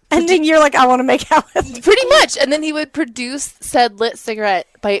then And then you're like, I want to make out with you. pretty much, and then he would produce said lit cigarette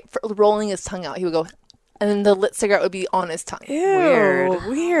by rolling his tongue out. He would go, and then the lit cigarette would be on his tongue.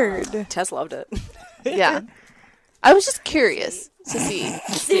 Weird. Tess loved it. Yeah. I was just curious to see.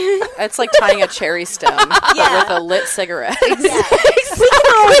 It's like tying a cherry stem but Yeah. with a lit cigarette. We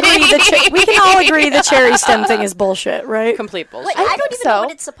can all agree the cherry stem thing is bullshit, right? Complete bullshit. Like, I don't even so. know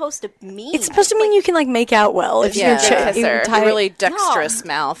what it's supposed to mean. It's supposed to mean you can like make out well if Yeah. you can Kisser. you tie a really dexterous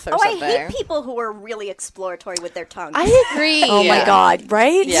mouth or Oh, something. I hate people who are really exploratory with their tongue. I agree. Oh my god,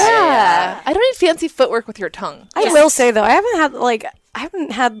 right? Yeah. I don't need fancy footwork with your tongue. I will say though, I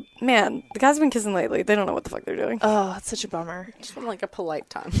haven't had man, the guys I've been kissing lately, they don't know what the fuck they're doing. Oh, it's such a bummer. Just like a polite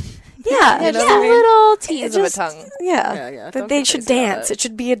tongue. Yeah. Just a little tease Just- of a tongue. Yeah. Yeah. That Don't they get should crazy about dance. it. It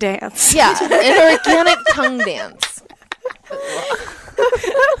should be a dance. Yeah, an organic tongue dance.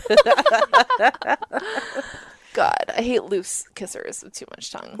 God, I hate loose kissers with too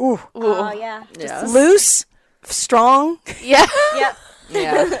much tongue. Ooh. Oh, yeah. Yeah. Loose, strong. Yeah. Yep.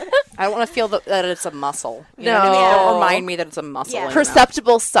 Yeah. I don't want to feel that it's a muscle. You know what I mean? No. Don't remind me that it's a muscle. Yeah. in your mouth.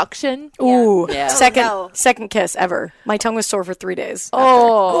 Perceptible suction. Ooh. Yeah. Second kiss ever. My tongue was sore for 3 days.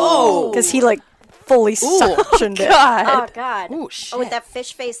 Oh. Because he like fully suctioned it. God. Oh, God. Ooh, shit. Oh, with that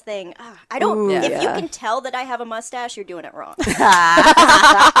fish face thing. I don't. Ooh, if you yeah. can tell that I have a mustache, you're doing it wrong.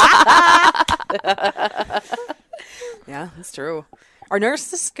 Yeah, that's true. Are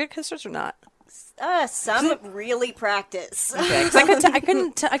nurses good kissers or not? Some really practice. Okay, 'cause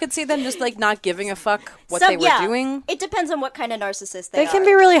I could see them just like not giving a fuck what they were doing. It depends on what kind of narcissist They they can are.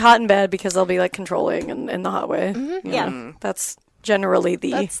 be really hot in bed because they'll be like controlling and in the hot way. Yeah. That's generally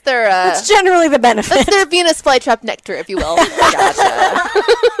the That's their that's generally the benefit. that's their Venus flytrap nectar, if you will. Gotcha.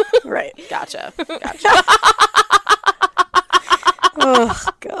 Right. Gotcha. Oh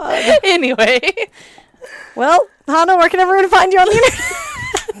God. Anyway. Well, Hana, where can everyone find you on the internet?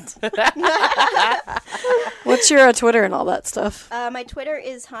 What's your Twitter and all that stuff? My Twitter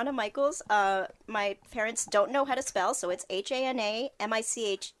is Hana Michels. My parents don't know how to spell, so it's HANAMICHELS.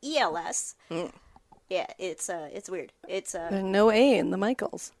 Yeah, it's weird. It's There's no A in the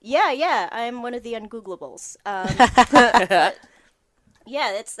Michaels. yeah. I'm one of the ungooglables.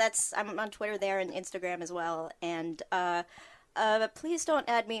 Yeah, I'm on Twitter there and Instagram as well. And please don't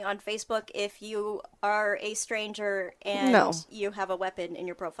add me on Facebook if you are a stranger and you have a weapon in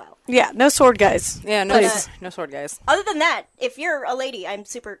your profile. Yeah, no sword guys. Yeah, no sword guys. Other than that, if you're a lady, I'm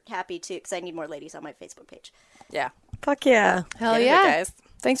super happy to, because I need more ladies on my Facebook page. Yeah. Fuck yeah. Hell Get it, yeah. guys.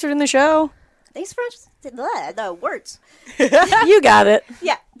 Thanks for doing the show. Thanks for the words. You got it.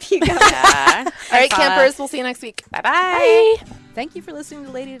 Yeah, you got it. Yeah. All right, campers. We'll see you next week. Bye-bye. Thank you for listening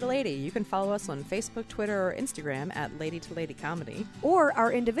to Lady to Lady. You can follow us on Facebook, Twitter, or Instagram at Lady to Lady Comedy. Or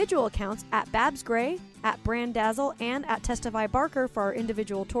our individual accounts at Babs Gray, at Brandazzle, and at Testify Barker for our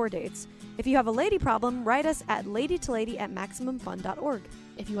individual tour dates. If you have a lady problem, write us at ladytolady@maximumfun.org.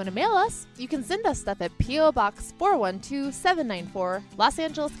 If you want to mail us, you can send us stuff at P.O. Box 412-794, Los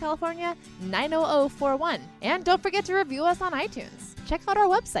Angeles, California, 90041. And don't forget to review us on iTunes. Check out our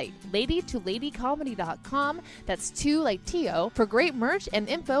website, ladytoladycomedy.com. That's 2 like T-O, for great merch and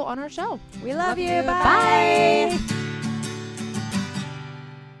info on our show. We love you. Bye.